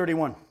 26 through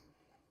 31.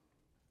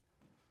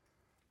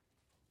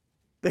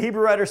 The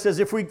Hebrew writer says,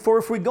 if we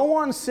go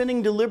on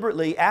sinning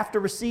deliberately after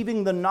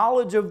receiving the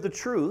knowledge of the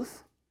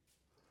truth,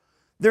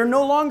 there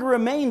no longer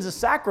remains a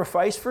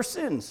sacrifice for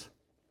sins,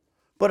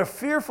 but a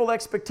fearful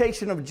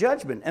expectation of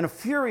judgment and a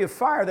fury of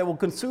fire that will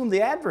consume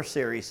the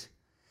adversaries.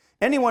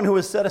 Anyone who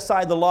has set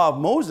aside the law of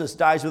Moses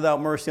dies without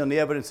mercy on the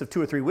evidence of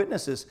 2 or 3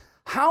 witnesses.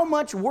 How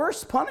much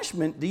worse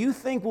punishment do you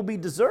think will be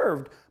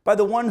deserved by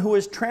the one who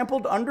has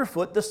trampled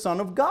underfoot the Son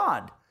of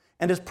God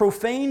and has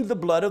profaned the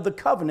blood of the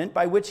covenant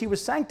by which he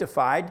was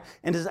sanctified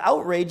and has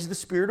outraged the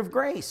Spirit of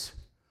grace?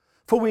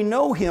 For we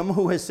know him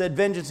who has said,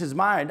 vengeance is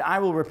mine, I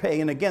will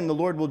repay, and again the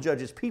Lord will judge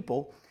his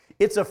people.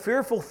 It's a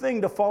fearful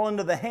thing to fall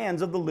into the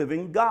hands of the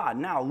living God.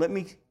 Now, let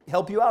me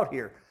help you out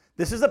here.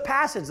 This is a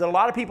passage that a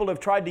lot of people have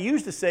tried to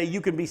use to say you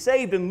can be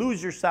saved and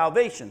lose your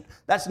salvation.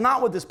 That's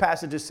not what this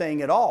passage is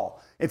saying at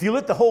all. If you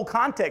let the whole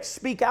context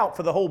speak out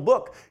for the whole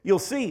book, you'll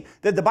see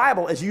that the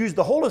Bible has used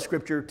the whole of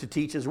Scripture to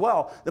teach as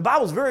well. The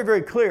Bible is very,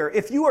 very clear.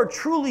 If you are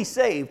truly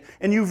saved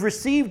and you've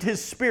received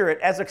His Spirit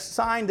as a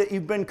sign that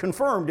you've been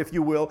confirmed, if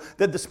you will,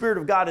 that the Spirit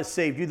of God has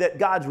saved you, that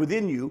God's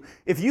within you,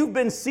 if you've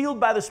been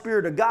sealed by the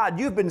Spirit of God,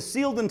 you've been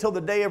sealed until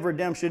the day of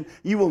redemption,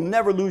 you will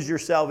never lose your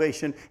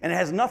salvation. And it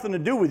has nothing to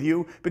do with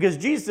you because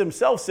Jesus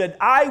Himself said,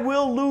 I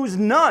will lose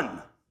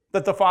none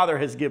that the Father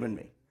has given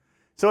me.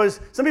 So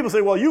as some people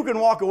say, well, you can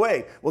walk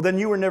away. Well, then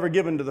you were never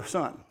given to the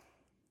Son.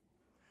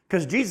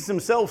 Because Jesus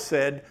Himself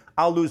said,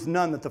 I'll lose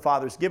none that the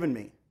Father's given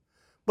me.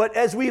 But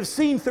as we have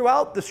seen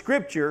throughout the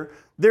Scripture,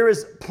 there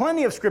is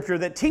plenty of Scripture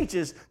that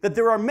teaches that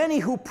there are many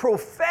who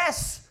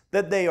profess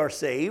that they are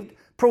saved,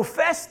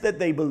 profess that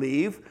they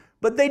believe,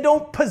 but they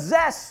don't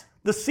possess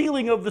the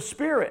sealing of the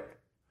Spirit.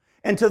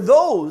 And to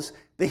those,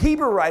 the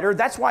Hebrew writer,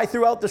 that's why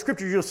throughout the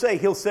Scriptures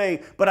he'll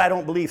say, but I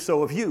don't believe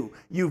so of you.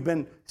 You've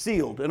been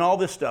sealed and all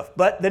this stuff.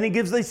 But then he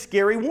gives these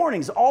scary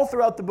warnings all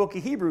throughout the book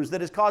of Hebrews that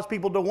has caused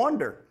people to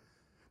wonder.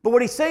 But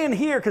what he's saying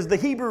here, because the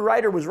Hebrew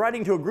writer was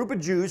writing to a group of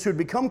Jews who had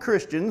become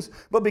Christians,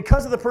 but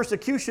because of the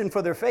persecution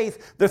for their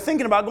faith, they're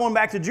thinking about going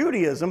back to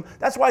Judaism.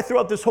 That's why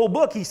throughout this whole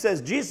book he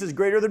says Jesus is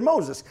greater than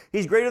Moses.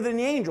 He's greater than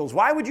the angels.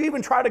 Why would you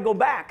even try to go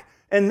back?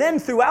 And then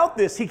throughout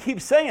this, he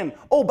keeps saying,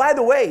 oh, by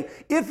the way,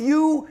 if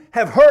you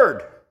have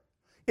heard,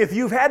 if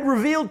you've had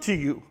revealed to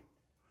you,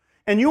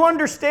 and you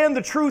understand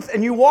the truth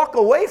and you walk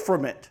away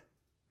from it,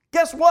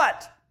 guess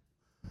what?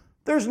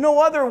 There's no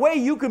other way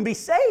you can be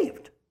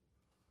saved.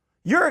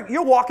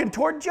 You're walking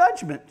toward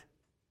judgment.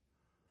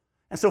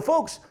 And so,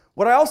 folks,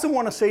 what I also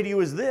want to say to you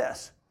is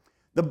this.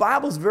 The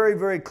Bible's very,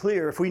 very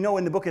clear. If we know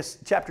in the book of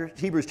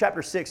Hebrews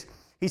chapter 6,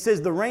 he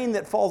says the rain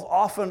that falls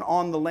often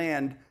on the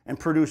land and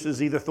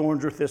produces either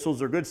thorns or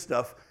thistles or good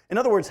stuff. In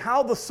other words,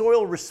 how the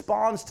soil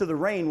responds to the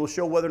rain will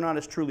show whether or not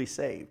it's truly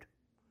saved.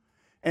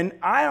 And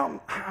I'm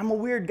a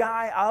weird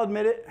guy, I'll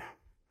admit it.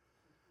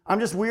 I'm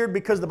just weird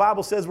because the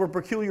Bible says we're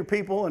peculiar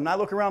people, and I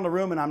look around the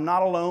room and I'm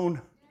not alone.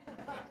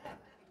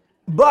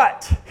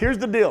 But here's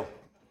the deal.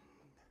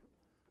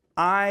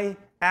 I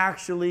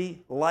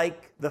actually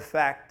like the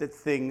fact that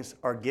things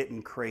are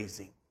getting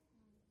crazy.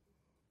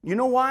 You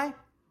know why?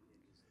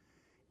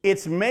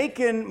 It's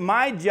making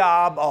my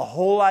job a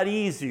whole lot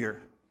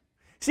easier.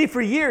 See,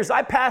 for years,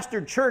 I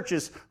pastored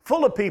churches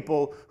full of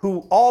people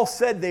who all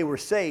said they were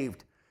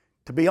saved.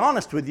 To be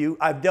honest with you,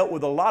 I've dealt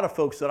with a lot of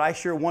folks that I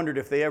sure wondered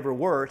if they ever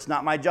were. It's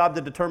not my job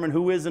to determine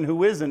who is and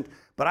who isn't,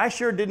 but I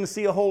sure didn't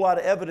see a whole lot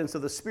of evidence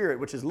of the Spirit,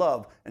 which is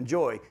love and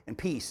joy and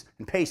peace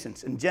and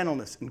patience and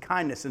gentleness and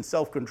kindness and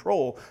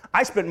self-control.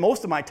 I spent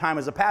most of my time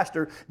as a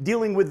pastor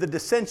dealing with the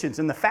dissensions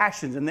and the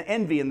factions and the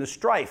envy and the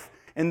strife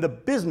and the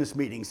business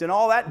meetings and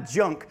all that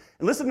junk.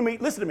 And listen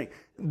to me.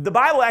 The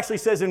Bible actually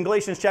says in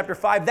Galatians chapter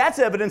 5, that's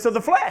evidence of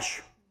the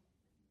flesh.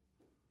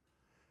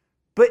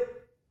 But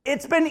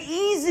it's been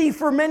easy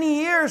for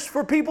many years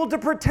for people to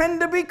pretend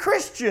to be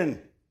Christian.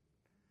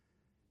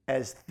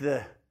 As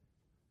the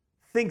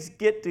things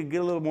get a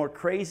little more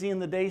crazy in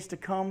the days to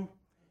come,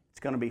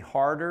 it's going to be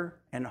harder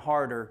and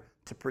harder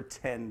to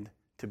pretend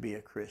to be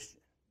a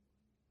Christian.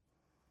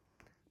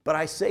 But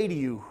I say to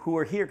you who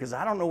are here, because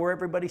I don't know where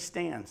everybody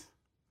stands.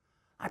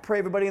 I pray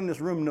everybody in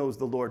this room knows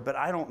the Lord, but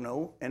I don't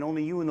know, and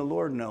only you and the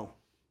Lord know.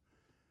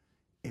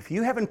 If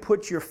you haven't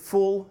put your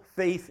full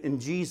faith in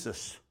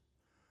Jesus,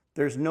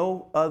 there's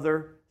no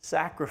other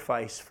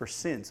sacrifice for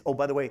sins. Oh,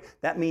 by the way,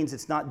 that means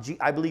it's not,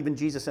 I believe in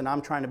Jesus and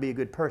I'm trying to be a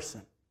good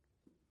person.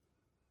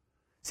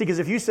 See, because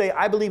if you say,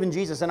 I believe in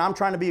Jesus and I'm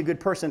trying to be a good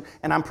person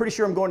and I'm pretty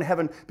sure I'm going to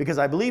heaven because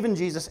I believe in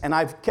Jesus and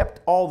I've kept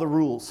all the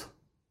rules.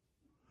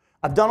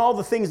 I've done all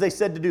the things they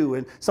said to do,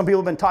 and some people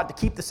have been taught to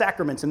keep the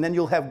sacraments and then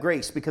you'll have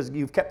grace because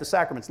you've kept the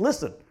sacraments.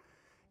 Listen,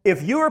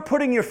 if you are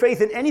putting your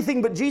faith in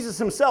anything but Jesus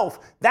Himself,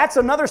 that's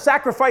another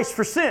sacrifice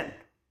for sin.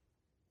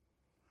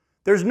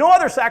 There's no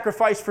other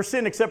sacrifice for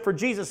sin except for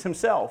Jesus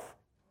Himself.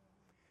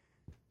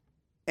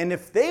 And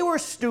if they were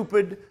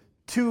stupid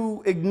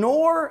to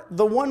ignore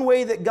the one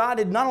way that God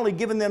had not only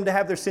given them to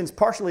have their sins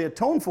partially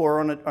atoned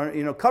for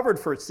or covered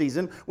for a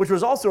season, which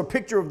was also a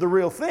picture of the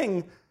real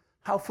thing,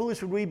 How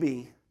foolish would we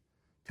be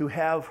to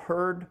have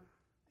heard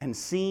and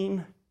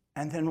seen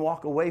and then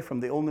walk away from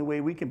the only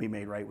way we can be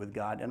made right with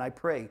God? And I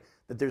pray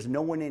that there's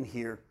no one in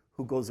here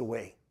who goes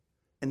away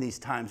in these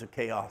times of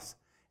chaos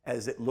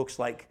as it looks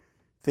like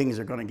things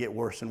are going to get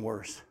worse and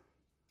worse.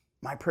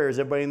 My prayer is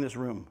everybody in this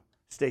room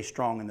stay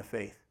strong in the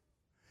faith.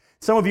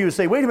 Some of you would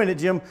say, wait a minute,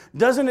 Jim,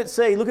 doesn't it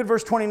say, look at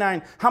verse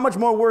 29, how much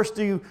more worse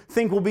do you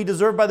think will be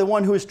deserved by the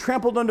one who has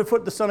trampled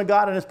underfoot the Son of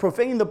God and has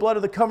profaned the blood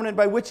of the covenant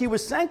by which he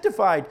was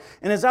sanctified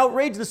and has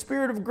outraged the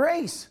Spirit of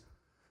grace?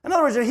 In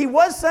other words, he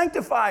was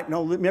sanctified.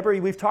 No, remember,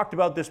 we've talked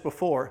about this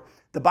before.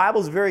 The Bible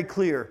is very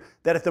clear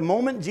that at the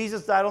moment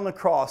Jesus died on the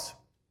cross,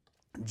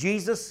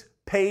 Jesus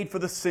paid for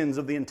the sins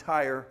of the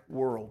entire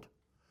world.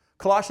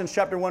 Colossians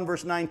chapter 1,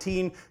 verse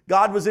 19,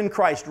 God was in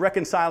Christ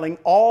reconciling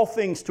all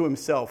things to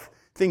himself,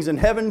 things in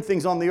heaven,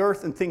 things on the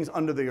earth, and things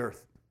under the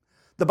earth.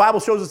 The Bible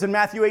shows us in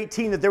Matthew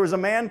 18 that there was a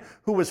man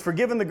who was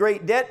forgiven the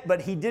great debt,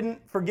 but he didn't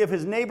forgive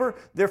his neighbor,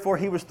 therefore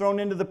he was thrown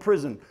into the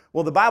prison.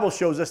 Well, the Bible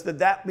shows us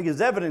that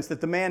is evidence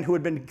that the man who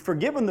had been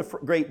forgiven the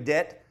great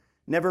debt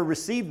never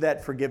received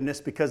that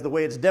forgiveness, because the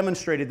way it's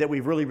demonstrated that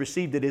we've really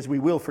received it is we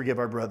will forgive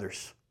our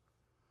brothers.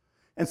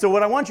 And so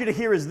what I want you to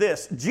hear is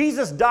this.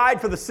 Jesus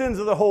died for the sins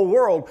of the whole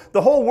world.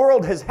 The whole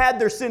world has had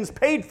their sins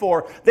paid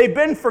for. They've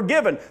been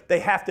forgiven. They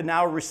have to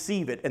now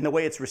receive it. And the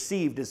way it's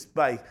received is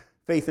by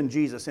faith in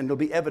Jesus. And it'll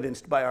be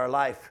evidenced by our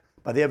life,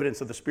 by the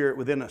evidence of the Spirit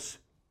within us.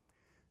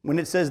 When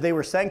it says they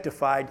were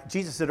sanctified,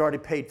 Jesus had already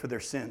paid for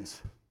their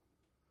sins.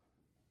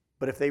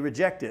 But if they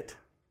reject it,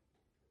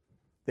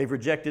 they've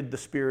rejected the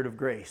Spirit of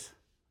grace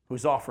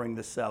who's offering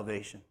this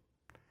salvation.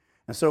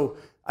 And so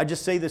I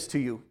just say this to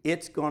you.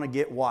 It's going to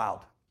get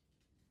wild.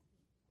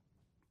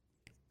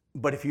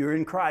 But if you're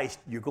in Christ,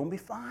 you're going to be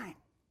fine.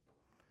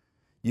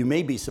 You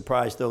may be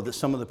surprised, though, that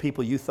some of the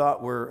people you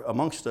thought were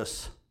amongst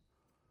us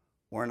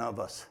weren't of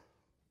us.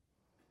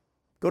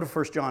 Go to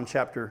 1 John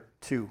chapter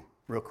 2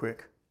 real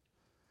quick.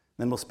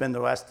 Then we'll spend the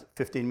last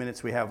 15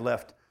 minutes we have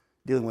left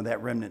dealing with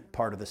that remnant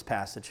part of this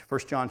passage.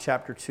 1 John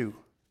chapter 2.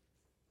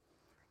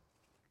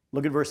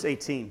 Look at verse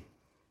 18.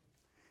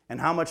 And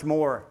how much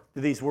more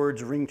do these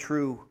words ring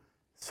true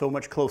so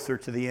much closer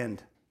to the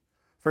end?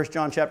 1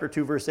 John chapter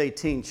 2, verse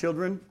 18.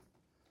 Children,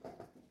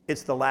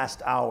 it's the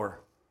last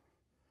hour.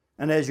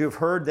 And as you have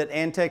heard that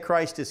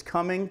Antichrist is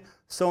coming,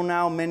 so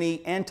now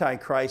many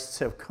Antichrists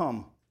have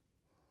come.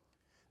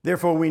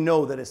 Therefore we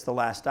know that it's the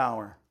last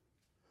hour.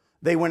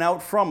 They went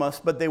out from us,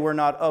 but they were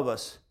not of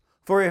us.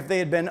 For if they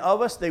had been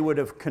of us, they would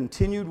have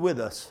continued with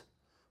us.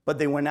 But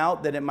they went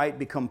out that it might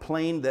become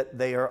plain that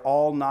they are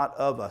all not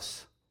of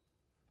us.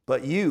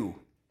 But you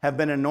have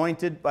been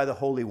anointed by the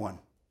Holy One,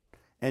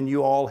 and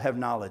you all have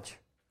knowledge.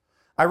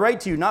 I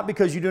write to you not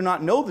because you do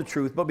not know the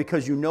truth, but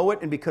because you know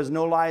it, and because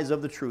no lie is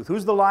of the truth.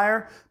 Who's the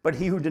liar? But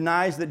he who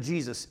denies that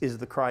Jesus is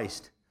the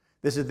Christ.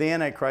 This is the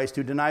Antichrist,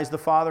 who denies the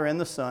Father and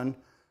the Son.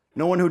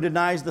 No one who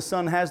denies the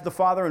Son has the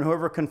Father, and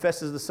whoever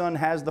confesses the Son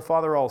has the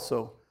Father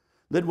also.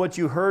 Let what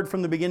you heard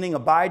from the beginning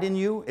abide in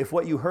you. If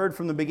what you heard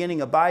from the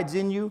beginning abides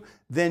in you,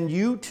 then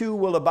you too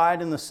will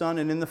abide in the Son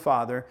and in the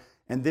Father.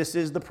 And this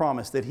is the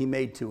promise that he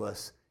made to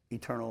us,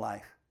 eternal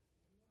life.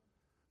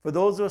 For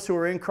those of us who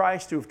are in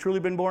Christ, who have truly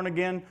been born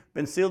again,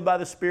 been sealed by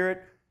the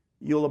Spirit,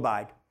 you'll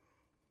abide.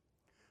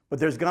 But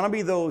there's going to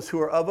be those who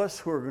are of us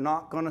who are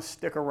not going to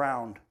stick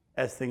around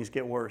as things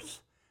get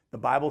worse. The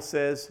Bible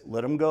says,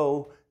 let them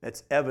go.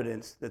 That's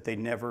evidence that they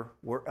never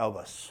were of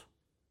us.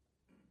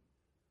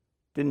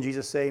 Didn't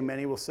Jesus say,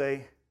 many will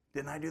say,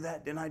 didn't I do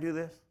that? Didn't I do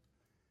this?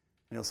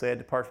 And he'll say,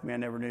 depart from me, I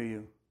never knew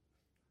you.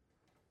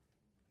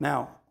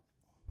 Now,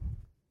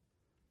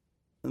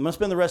 we must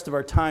spend the rest of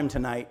our time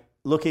tonight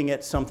looking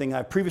at something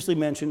I previously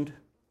mentioned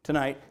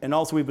tonight, and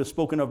also we've been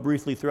spoken of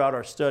briefly throughout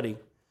our study.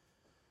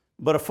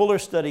 But a fuller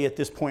study at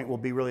this point will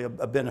be really a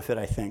benefit,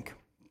 I think.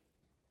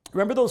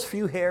 Remember those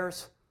few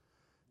hairs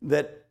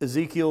that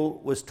Ezekiel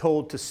was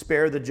told to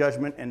spare the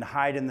judgment and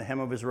hide in the hem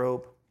of his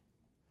robe?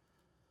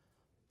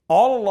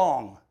 All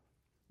along,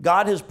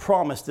 God has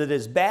promised that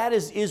as bad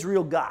as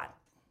Israel got,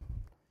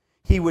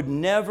 he would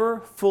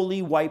never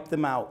fully wipe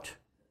them out.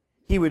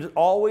 He would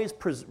always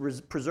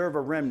preserve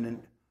a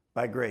remnant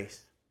by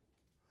grace.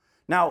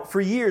 Now,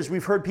 for years,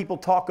 we've heard people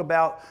talk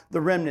about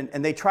the remnant,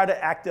 and they try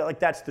to act like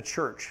that's the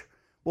church.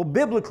 Well,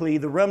 biblically,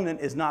 the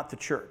remnant is not the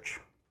church.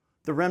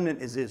 The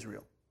remnant is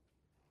Israel.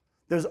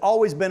 There's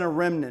always been a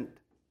remnant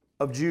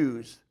of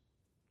Jews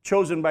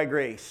chosen by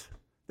grace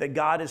that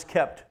God has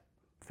kept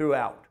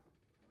throughout.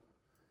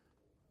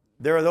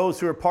 There are those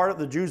who are part of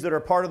the Jews that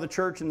are part of the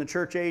church in the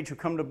church age who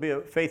come to be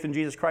a faith in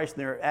Jesus Christ,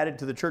 and they're added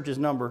to the church's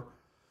number.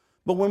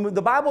 But when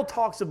the Bible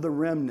talks of the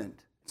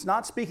remnant, it's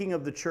not speaking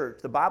of the church.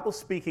 The Bible's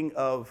speaking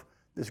of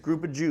this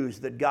group of Jews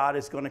that God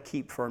is going to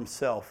keep for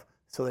himself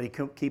so that he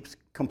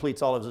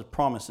completes all of his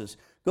promises.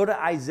 Go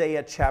to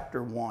Isaiah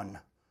chapter 1.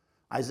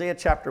 Isaiah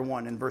chapter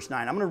 1 and verse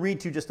 9. I'm going to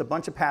read to you just a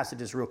bunch of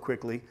passages real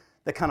quickly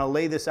that kind of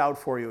lay this out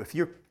for you. If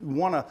you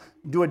want to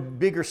do a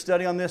bigger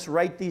study on this,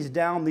 write these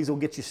down. These will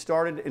get you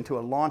started into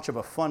a launch of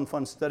a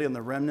fun study on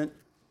the remnant.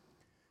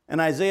 In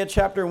Isaiah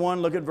chapter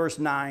 1, look at verse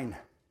 9.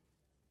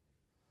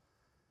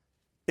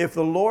 If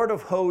the Lord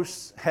of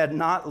hosts had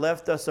not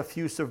left us a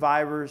few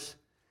survivors,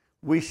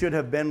 we should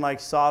have been like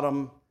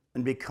Sodom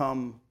and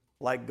become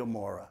like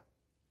Gomorrah.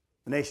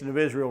 The nation of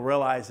Israel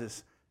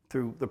realizes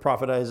through the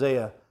prophet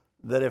Isaiah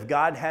that if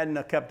God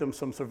hadn't kept them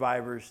some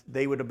survivors,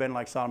 they would have been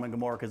like Sodom and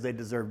Gomorrah because they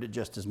deserved it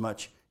just as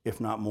much, if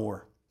not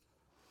more.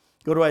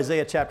 Go to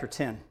Isaiah chapter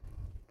 10.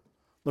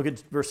 Look at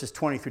verses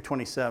 20 through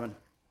 27.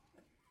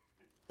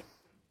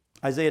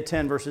 Isaiah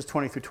 10, verses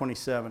 20 through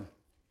 27.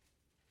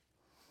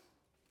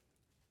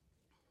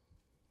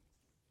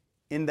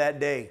 In that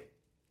day,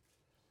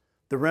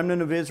 the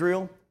remnant of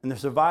Israel and the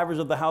survivors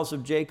of the house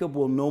of Jacob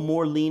will no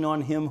more lean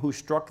on him who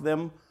struck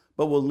them,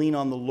 but will lean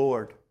on the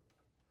Lord,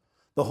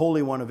 the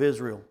Holy One of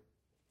Israel,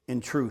 in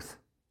truth.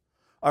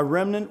 A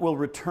remnant will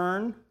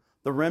return,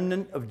 the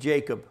remnant of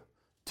Jacob,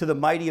 to the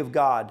mighty of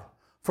God.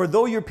 For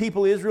though your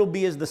people Israel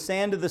be as the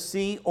sand of the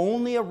sea,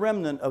 only a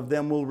remnant of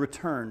them will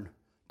return.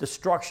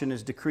 Destruction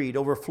is decreed,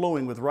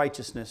 overflowing with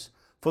righteousness.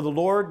 For the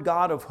Lord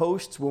God of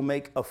hosts will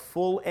make a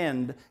full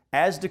end,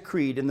 as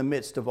decreed in the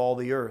midst of all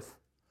the earth.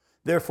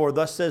 Therefore,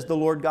 thus says the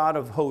Lord God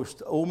of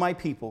hosts, O my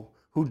people,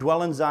 who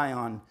dwell in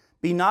Zion,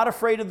 be not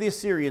afraid of the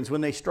Assyrians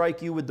when they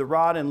strike you with the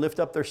rod and lift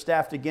up their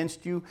staff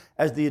against you,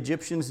 as the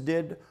Egyptians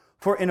did.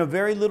 For in a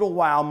very little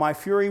while my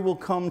fury will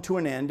come to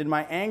an end, and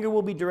my anger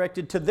will be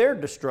directed to their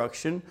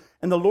destruction,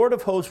 and the Lord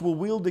of hosts will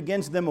wield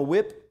against them a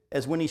whip,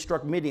 as when he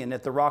struck Midian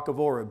at the rock of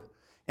Oreb.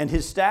 And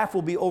his staff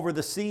will be over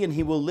the sea, and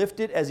he will lift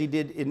it as he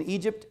did in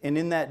Egypt. And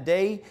in that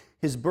day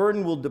his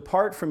burden will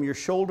depart from your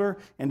shoulder,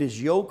 and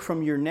his yoke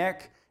from your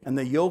neck, and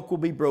the yoke will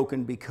be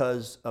broken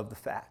because of the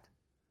fat.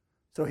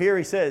 So here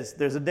he says,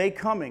 there's a day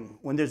coming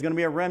when there's going to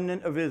be a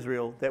remnant of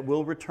Israel that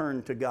will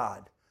return to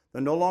God.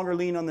 They'll no longer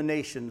lean on the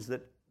nations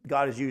that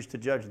God has used to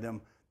judge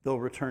them. They'll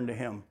return to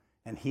him,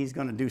 and he's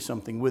going to do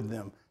something with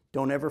them.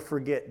 Don't ever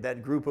forget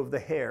that group of the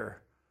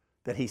hair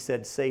that he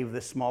said, save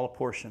this small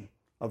portion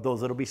of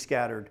those that will be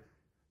scattered.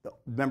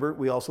 Remember,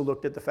 we also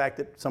looked at the fact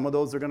that some of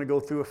those are going to go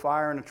through a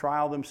fire and a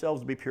trial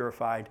themselves to be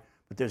purified,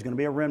 but there's going to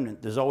be a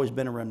remnant. There's always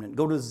been a remnant.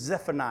 Go to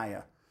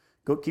Zephaniah.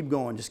 Keep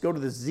going. Just go to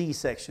the Z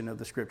section of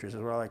the scriptures,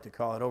 is what I like to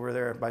call it, over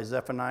there by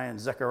Zephaniah and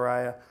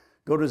Zechariah.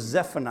 Go to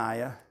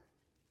Zephaniah.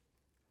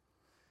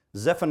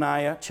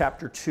 Zephaniah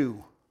chapter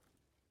 2.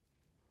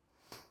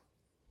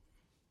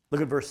 Look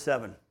at verse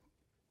 7.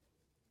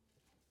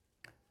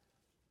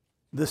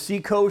 The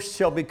seacoast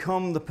shall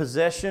become the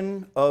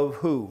possession of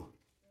who?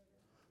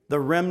 The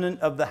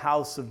remnant of the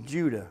house of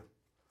Judah,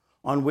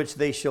 on which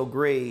they shall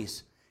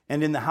graze.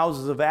 And in the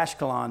houses of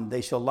Ashkelon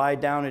they shall lie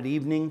down at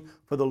evening,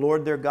 for the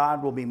Lord their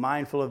God will be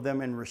mindful of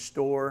them and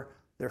restore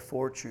their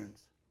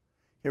fortunes.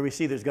 Here we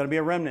see there's going to be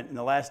a remnant in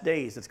the last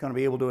days that's going to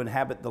be able to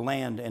inhabit the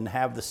land and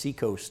have the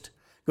seacoast.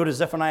 Go to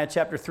Zephaniah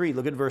chapter 3.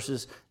 Look at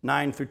verses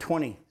 9 through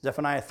 20.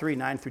 Zephaniah 3,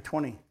 9 through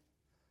 20.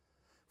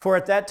 For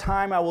at that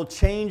time I will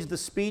change the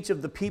speech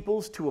of the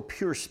peoples to a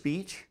pure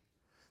speech,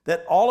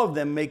 that all of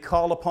them may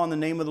call upon the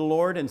name of the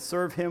Lord and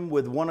serve him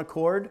with one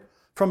accord.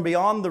 From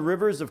beyond the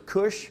rivers of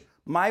Cush,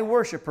 my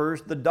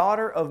worshipers, the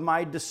daughter of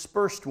my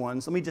dispersed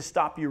ones. Let me just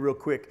stop you real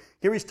quick.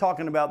 Here he's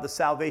talking about the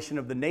salvation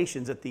of the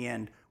nations at the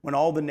end, when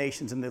all the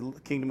nations in the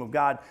kingdom of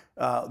God,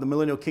 the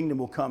millennial kingdom,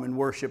 will come and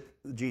worship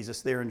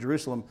Jesus there in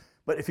Jerusalem.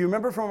 But if you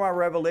remember from our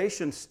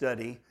Revelation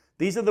study,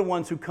 these are the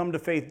ones who come to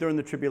faith during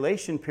the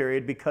tribulation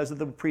period because of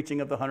the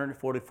preaching of the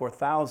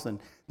 144,000.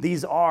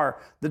 These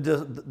are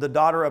the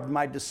daughter of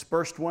my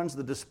dispersed ones.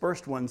 The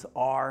dispersed ones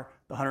are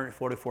the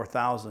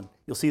 144,000.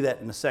 You'll see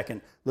that in a second,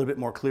 a little bit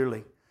more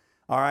clearly.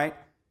 All right?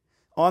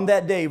 On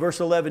that day,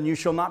 verse 11, you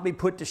shall not be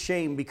put to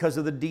shame because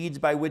of the deeds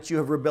by which you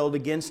have rebelled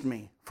against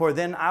me. For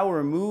then I will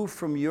remove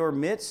from your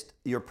midst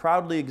your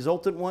proudly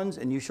exultant ones,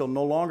 and you shall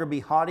no longer be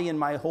haughty in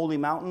my holy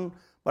mountain,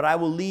 but I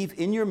will leave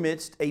in your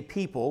midst a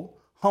people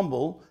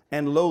humble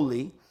and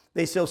lowly.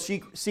 They shall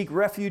seek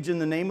refuge in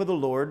the name of the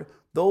Lord.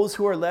 Those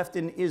who are left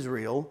in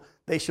Israel,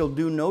 they shall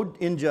do no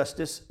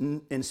injustice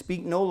and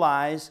speak no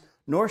lies,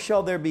 nor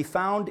shall there be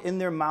found in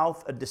their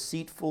mouth a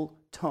deceitful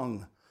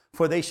tongue.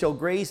 For they shall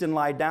graze and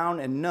lie down,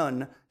 and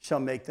none shall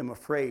make them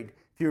afraid.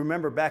 If you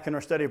remember back in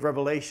our study of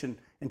Revelation,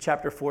 in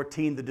chapter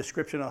 14, the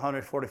description of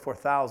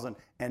 144,000,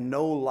 and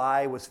no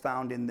lie was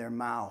found in their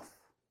mouth.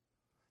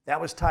 That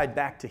was tied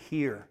back to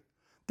here.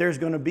 There's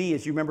going to be,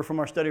 as you remember from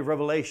our study of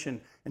Revelation,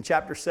 in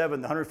chapter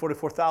 7, the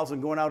 144,000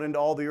 going out into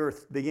all the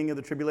earth, beginning of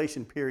the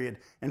tribulation period.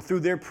 And through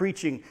their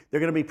preaching, they're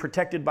going to be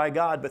protected by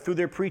God. But through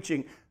their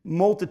preaching,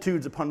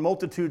 multitudes upon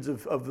multitudes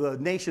of the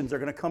nations are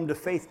going to come to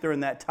faith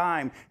during that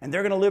time. And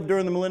they're going to live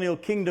during the millennial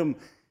kingdom.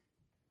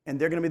 And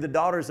they're going to be the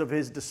daughters of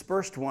his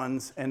dispersed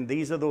ones. And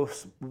these are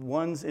those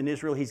ones in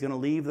Israel he's going to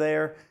leave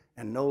there.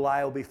 And no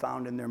lie will be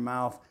found in their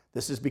mouth.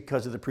 This is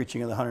because of the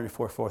preaching of the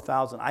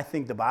 144,000. I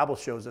think the Bible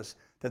shows us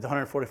that the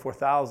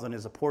 144,000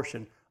 is a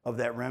portion of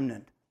that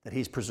remnant that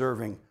he's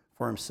preserving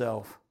for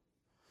himself.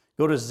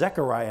 Go to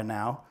Zechariah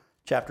now,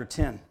 chapter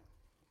 10.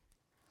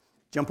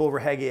 Jump over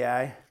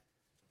Haggai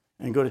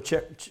and go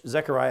to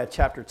Zechariah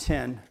chapter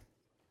 10.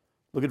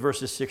 Look at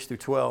verses 6 through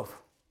 12.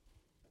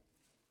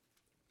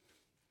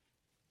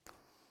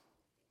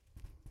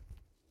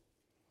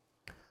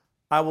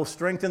 I will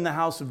strengthen the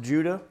house of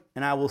Judah,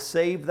 and I will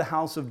save the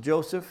house of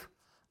Joseph.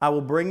 I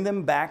will bring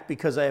them back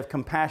because I have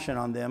compassion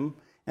on them,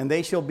 and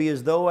they shall be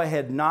as though I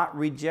had not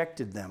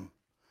rejected them.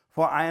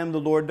 For I am the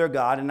Lord their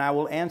God, and I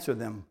will answer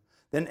them.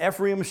 Then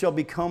Ephraim shall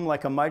become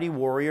like a mighty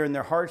warrior, and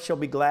their hearts shall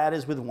be glad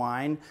as with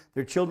wine.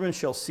 Their children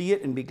shall see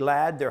it and be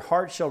glad. Their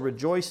hearts shall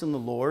rejoice in the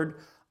Lord.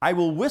 I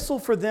will whistle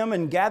for them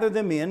and gather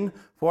them in,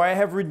 for I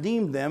have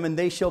redeemed them, and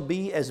they shall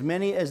be as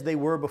many as they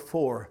were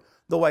before,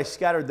 though I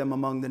scattered them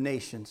among the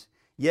nations.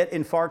 Yet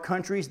in far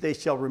countries they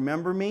shall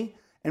remember me,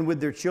 and with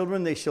their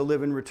children they shall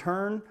live in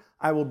return.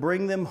 I will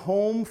bring them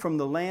home from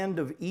the land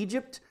of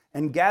Egypt,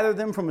 and gather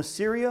them from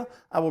Assyria.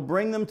 I will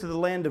bring them to the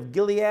land of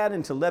Gilead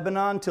and to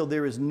Lebanon till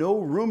there is no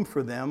room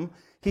for them.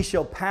 He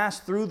shall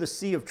pass through the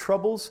sea of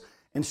troubles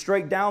and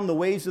strike down the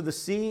waves of the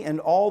sea, and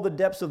all the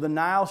depths of the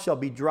Nile shall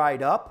be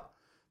dried up.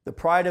 The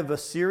pride of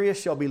Assyria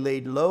shall be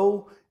laid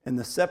low, and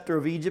the scepter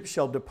of Egypt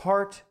shall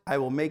depart. I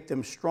will make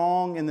them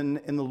strong in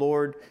the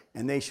Lord,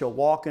 and they shall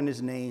walk in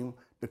his name,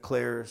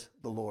 declares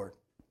the Lord.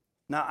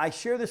 Now, I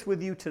share this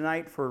with you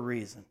tonight for a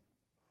reason.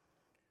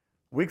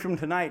 A week from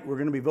tonight, we're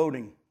going to be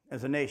voting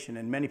as a nation,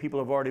 and many people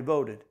have already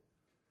voted.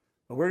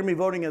 But we're going to be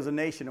voting as a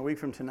nation a week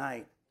from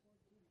tonight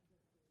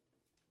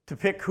to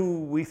pick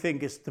who we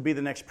think is to be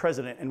the next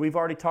president. And we've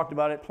already talked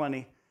about it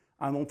plenty.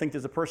 I don't think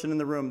there's a person in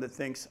the room that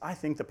thinks, I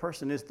think the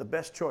person is the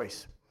best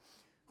choice,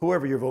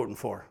 whoever you're voting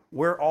for.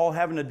 We're all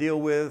having to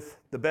deal with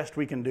the best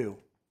we can do.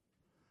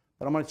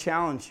 But I'm going to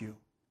challenge you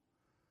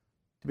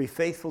to be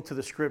faithful to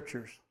the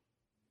scriptures.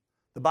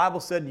 The Bible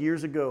said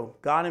years ago,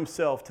 God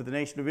himself to the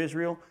nation of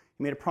Israel,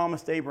 he made a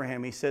promise to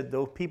Abraham. He said,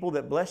 "Those people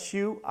that bless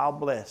you, I'll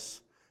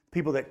bless.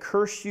 People that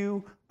curse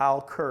you,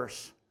 I'll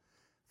curse."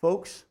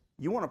 Folks,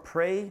 you want to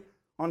pray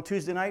on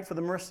Tuesday night for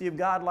the mercy of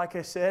God, like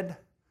I said?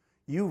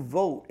 You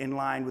vote in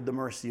line with the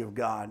mercy of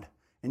God.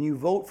 And you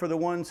vote for the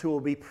ones who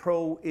will be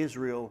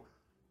pro-Israel.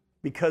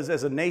 Because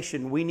as a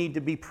nation, we need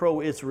to be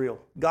pro-Israel.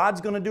 God's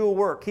going to do a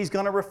work. He's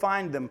going to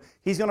refine them.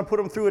 He's going to put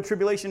them through a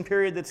tribulation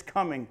period that's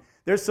coming.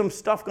 There's some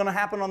stuff going to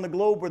happen on the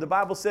globe where the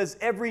Bible says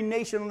every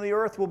nation on the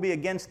earth will be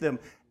against them.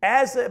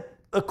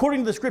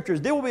 According to the scriptures,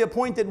 there will be a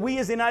point that we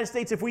as the United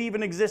States, if we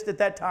even exist at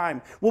that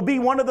time, will be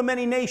one of the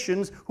many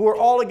nations who are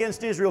all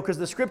against Israel, because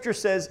the scripture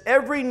says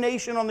every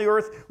nation on the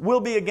earth will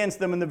be against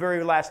them in the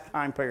very last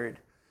time period.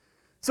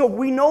 So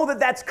we know that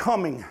that's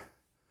coming.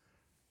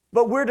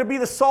 But we're to be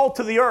the salt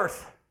of the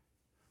earth.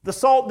 The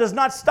salt does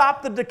not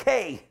stop the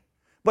decay,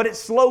 but it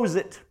slows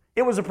it.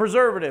 It was a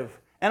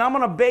preservative. And I'm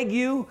going to beg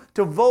you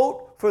to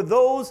vote for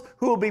those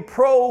who will be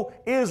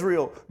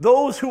pro-Israel,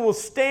 those who will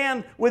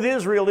stand with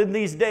Israel in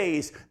these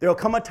days. There will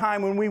come a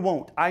time when we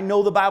won't. I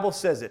know the Bible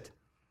says it,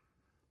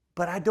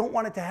 but I don't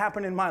want it to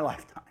happen in my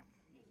lifetime.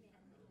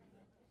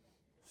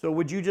 So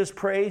would you just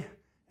pray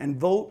and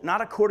vote, not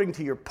according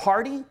to your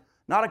party,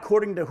 not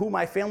according to who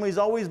my family's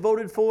always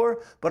voted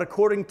for, but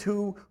according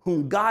to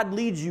whom God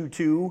leads you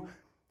to,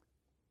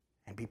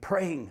 and be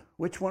praying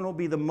which one will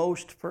be the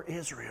most for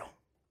Israel.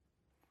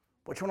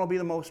 Which one will be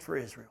the most for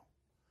Israel?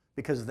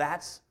 Because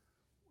that's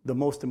the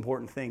most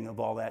important thing of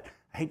all that.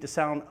 I hate to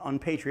sound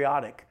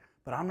unpatriotic,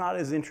 but I'm not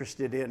as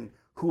interested in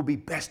who will be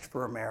best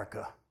for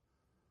America.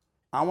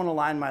 I want to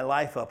line my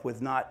life up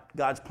with not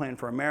God's plan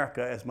for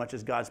America as much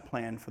as God's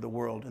plan for the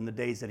world in the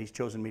days that he's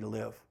chosen me to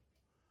live.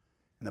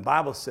 And the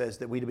Bible says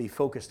that we to be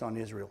focused on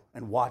Israel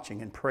and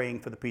watching and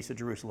praying for the peace of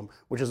Jerusalem,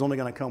 which is only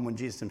going to come when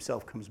Jesus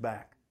himself comes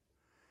back.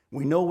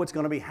 We know what's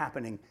going to be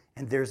happening,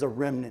 and there's a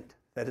remnant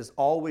that has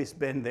always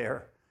been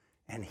there,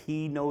 and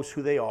he knows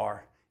who they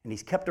are, and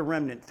he's kept a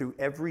remnant through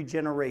every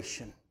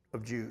generation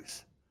of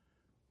Jews.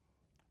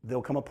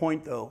 There'll come a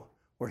point, though,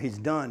 where he's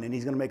done, and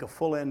he's going to make a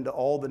full end to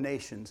all the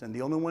nations, and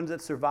the only ones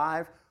that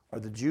survive are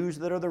the Jews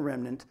that are the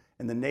remnant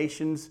and the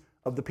nations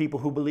of the people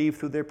who believe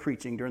through their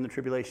preaching during the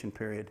tribulation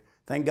period.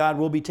 Thank God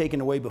we'll be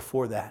taken away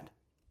before that.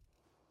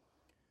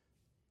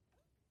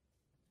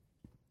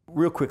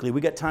 Real quickly,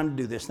 we got time to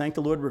do this. Thank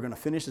the Lord, we're going to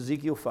finish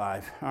Ezekiel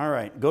 5. All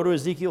right, go to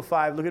Ezekiel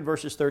 5, look at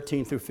verses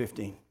 13 through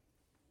 15.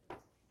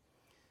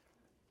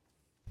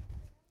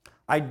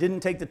 I didn't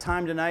take the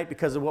time tonight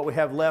because of what we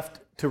have left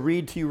to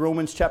read to you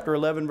Romans chapter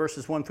 11,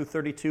 verses 1 through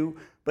 32.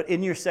 But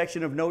in your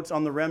section of notes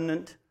on the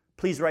remnant,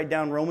 please write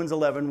down Romans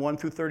 11, 1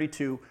 through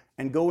 32,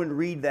 and go and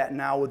read that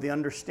now with the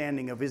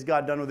understanding of, is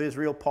God done with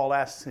Israel? Paul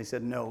asks, and he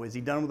said, no. Is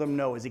he done with them?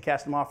 No. Is he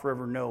cast them off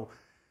forever? No.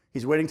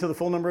 He's waiting till the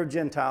full number of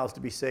Gentiles to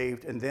be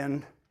saved, and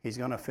then he's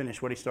going to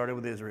finish what he started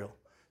with Israel.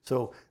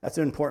 So that's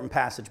an important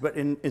passage. But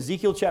in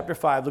Ezekiel chapter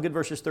 5, look at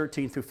verses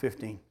 13 through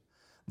 15.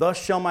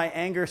 Thus shall my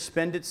anger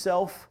spend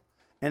itself,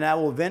 and I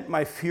will vent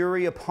my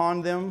fury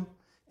upon them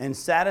and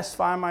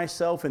satisfy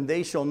myself, and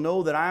they shall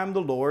know that I am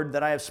the Lord,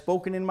 that I have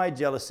spoken in my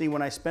jealousy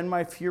when I spend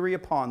my fury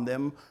upon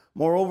them.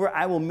 Moreover,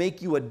 I will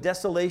make you a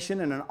desolation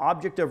and an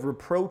object of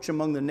reproach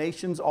among the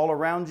nations all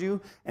around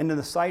you, and in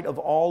the sight of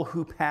all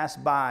who pass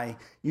by.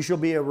 You shall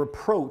be a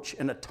reproach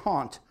and a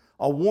taunt,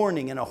 a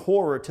warning and a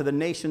horror to the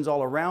nations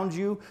all around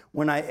you,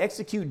 when I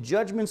execute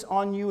judgments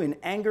on you in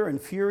anger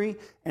and fury,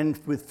 and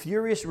with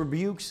furious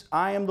rebukes.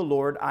 I am the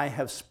Lord, I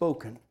have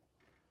spoken.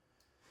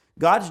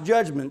 God's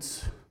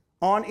judgments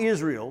on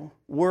Israel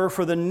were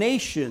for the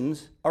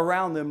nations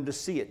around them to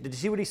see it. Did you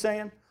see what he's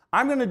saying?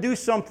 I'm going to do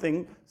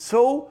something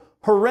so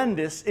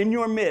horrendous in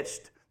your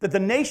midst that the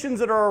nations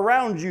that are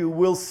around you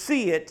will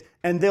see it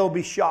and they'll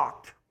be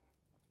shocked.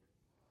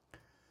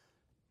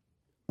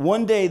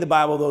 One day, the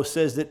Bible, though,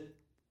 says that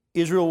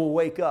Israel will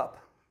wake up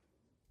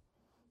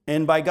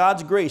and by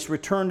God's grace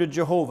return to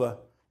Jehovah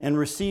and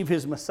receive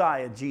his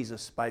Messiah,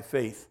 Jesus, by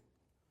faith.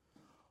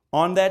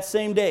 On that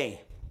same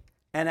day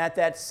and at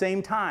that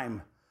same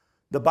time,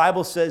 the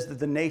Bible says that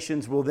the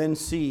nations will then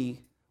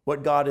see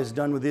what God has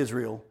done with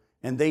Israel,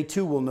 and they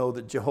too will know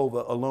that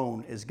Jehovah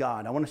alone is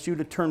God. I want you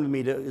to turn with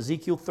me to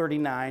Ezekiel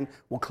 39.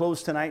 We'll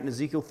close tonight in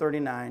Ezekiel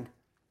 39,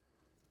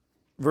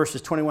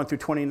 verses 21 through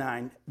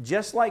 29.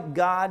 Just like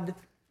God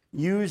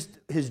used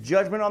his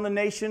judgment on the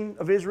nation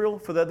of Israel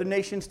for the other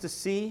nations to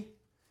see,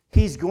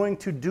 he's going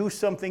to do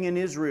something in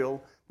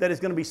Israel that is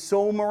going to be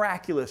so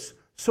miraculous,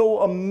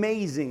 so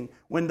amazing,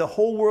 when the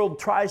whole world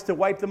tries to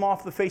wipe them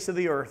off the face of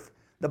the earth.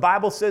 The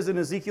Bible says in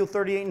Ezekiel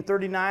 38 and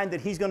 39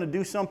 that he's going to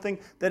do something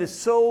that is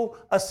so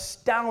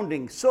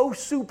astounding, so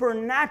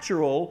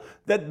supernatural,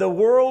 that the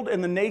world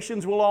and the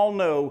nations will all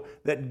know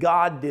that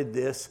God did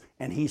this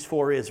and he's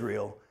for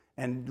Israel.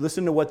 And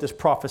listen to what this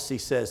prophecy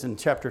says in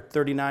chapter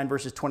 39,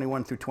 verses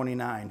 21 through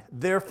 29.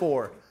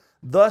 Therefore,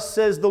 thus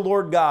says the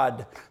Lord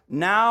God,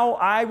 now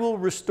I will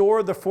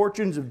restore the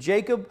fortunes of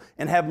Jacob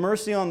and have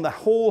mercy on the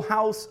whole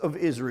house of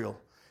Israel.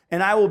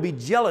 And I will be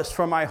jealous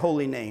for my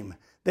holy name.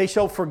 They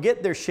shall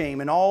forget their shame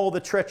and all the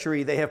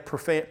treachery they have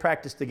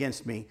practiced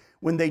against me,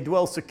 when they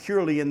dwell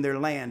securely in their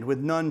land, with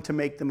none to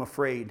make them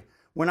afraid.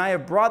 When I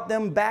have brought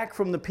them back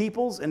from the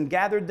peoples and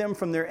gathered them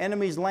from their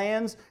enemies'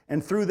 lands,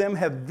 and through them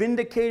have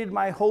vindicated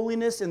my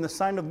holiness in the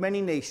sight of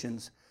many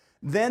nations,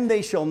 then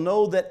they shall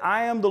know that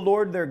I am the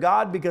Lord their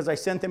God, because I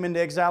sent them into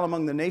exile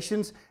among the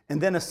nations, and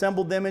then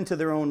assembled them into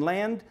their own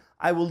land.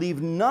 I will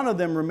leave none of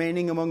them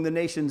remaining among the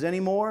nations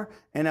anymore,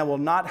 and I will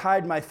not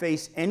hide my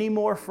face any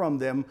more from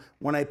them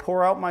when I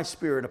pour out my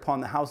spirit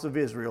upon the house of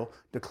Israel,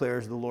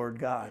 declares the Lord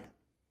God.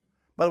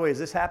 By the way, has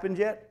this happened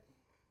yet?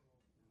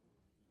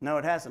 No,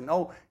 it hasn't.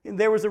 Oh,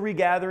 there was a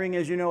regathering,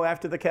 as you know,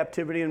 after the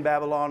captivity in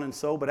Babylon and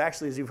so, but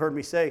actually, as you've heard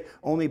me say,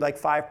 only like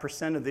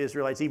 5% of the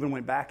Israelites even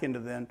went back into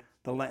the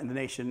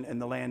nation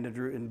and the land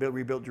and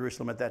rebuilt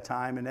Jerusalem at that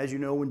time. And as you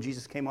know, when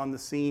Jesus came on the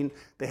scene,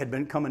 they had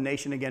become a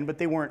nation again, but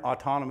they weren't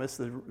autonomous.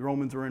 The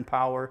Romans were in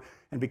power.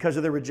 And because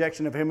of their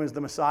rejection of him as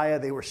the Messiah,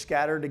 they were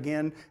scattered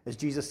again, as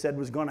Jesus said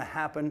was going to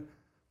happen.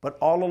 But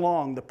all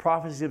along, the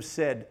prophecies have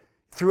said,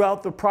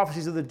 throughout the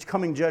prophecies of the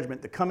coming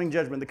judgment, the coming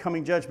judgment, the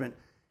coming judgment,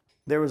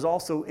 there was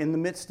also in the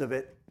midst of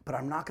it, but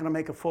I'm not going to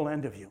make a full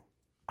end of you.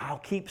 I'll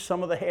keep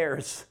some of the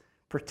hairs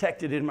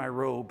protected in my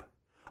robe.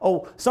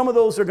 Oh, some of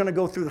those are going to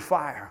go through the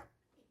fire,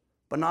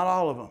 but not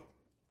all of them.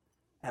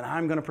 And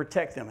I'm going to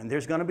protect them. And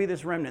there's going to be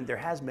this remnant. There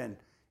has been.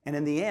 And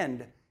in the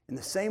end, in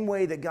the same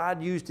way that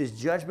God used his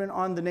judgment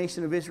on the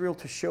nation of Israel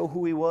to show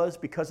who he was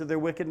because of their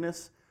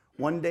wickedness,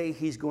 one day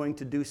he's going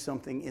to do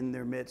something in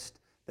their midst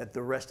that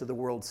the rest of the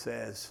world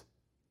says,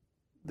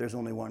 there's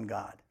only one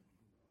God.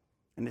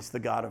 And it's the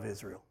God of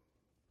Israel.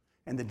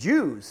 And the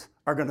Jews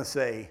are going to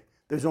say,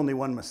 there's only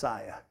one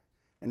Messiah,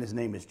 and his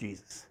name is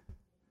Jesus.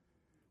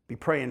 Be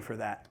praying for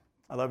that.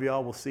 I love you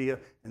all. We'll see you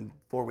in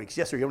 4 weeks.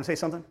 Yes, sir. You want to say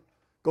something?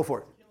 Go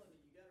for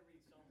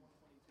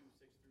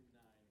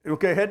it.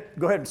 Okay, ahead.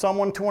 Go ahead. Psalm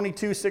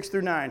 122, 6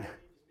 through 9.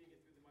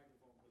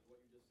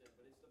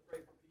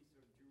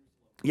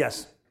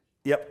 Yes.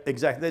 Yep,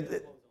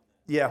 exactly.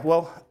 Yeah,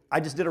 well, I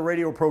just did a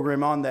radio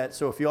program on that,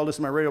 so if you all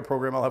listen to my radio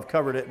program, I'll have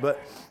covered it. But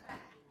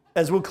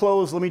as we'll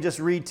close, let me just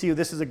read to you.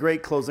 This is a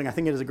great closing. I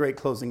think it is a great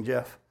closing,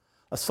 Jeff.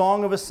 A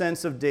song of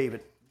ascents of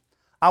David.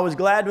 I was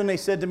glad when they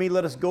said to me,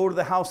 let us go to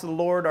the house of the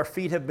Lord. Our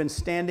feet have been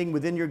standing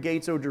within your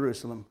gates, O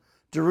Jerusalem.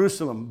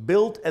 Jerusalem,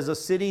 built as a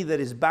city that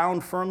is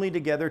bound firmly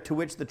together, to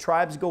which the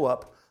tribes go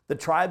up, the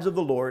tribes of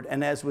the Lord,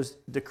 and as was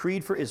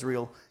decreed for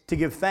Israel, to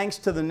give thanks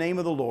to the name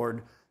of the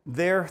Lord.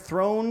 Their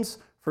thrones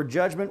for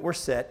judgment were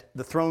set,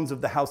 the thrones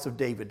of the house of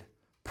David.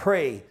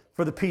 Pray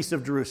for the peace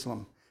of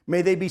Jerusalem.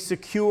 May they be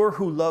secure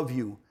who love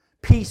you.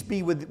 Peace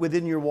be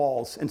within your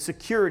walls, and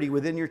security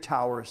within your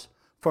towers.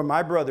 For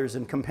my brothers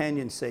and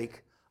companions'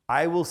 sake,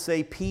 I will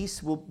say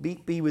peace will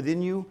be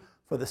within you.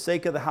 For the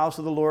sake of the house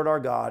of the Lord our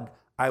God,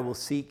 I will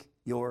seek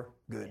your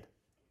good.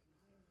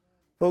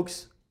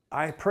 Folks,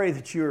 I pray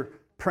that you're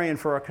praying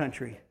for our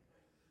country.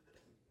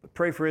 But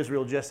pray for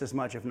Israel just as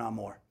much, if not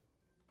more.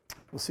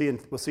 We'll see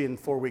you in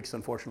 4 weeks,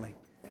 unfortunately.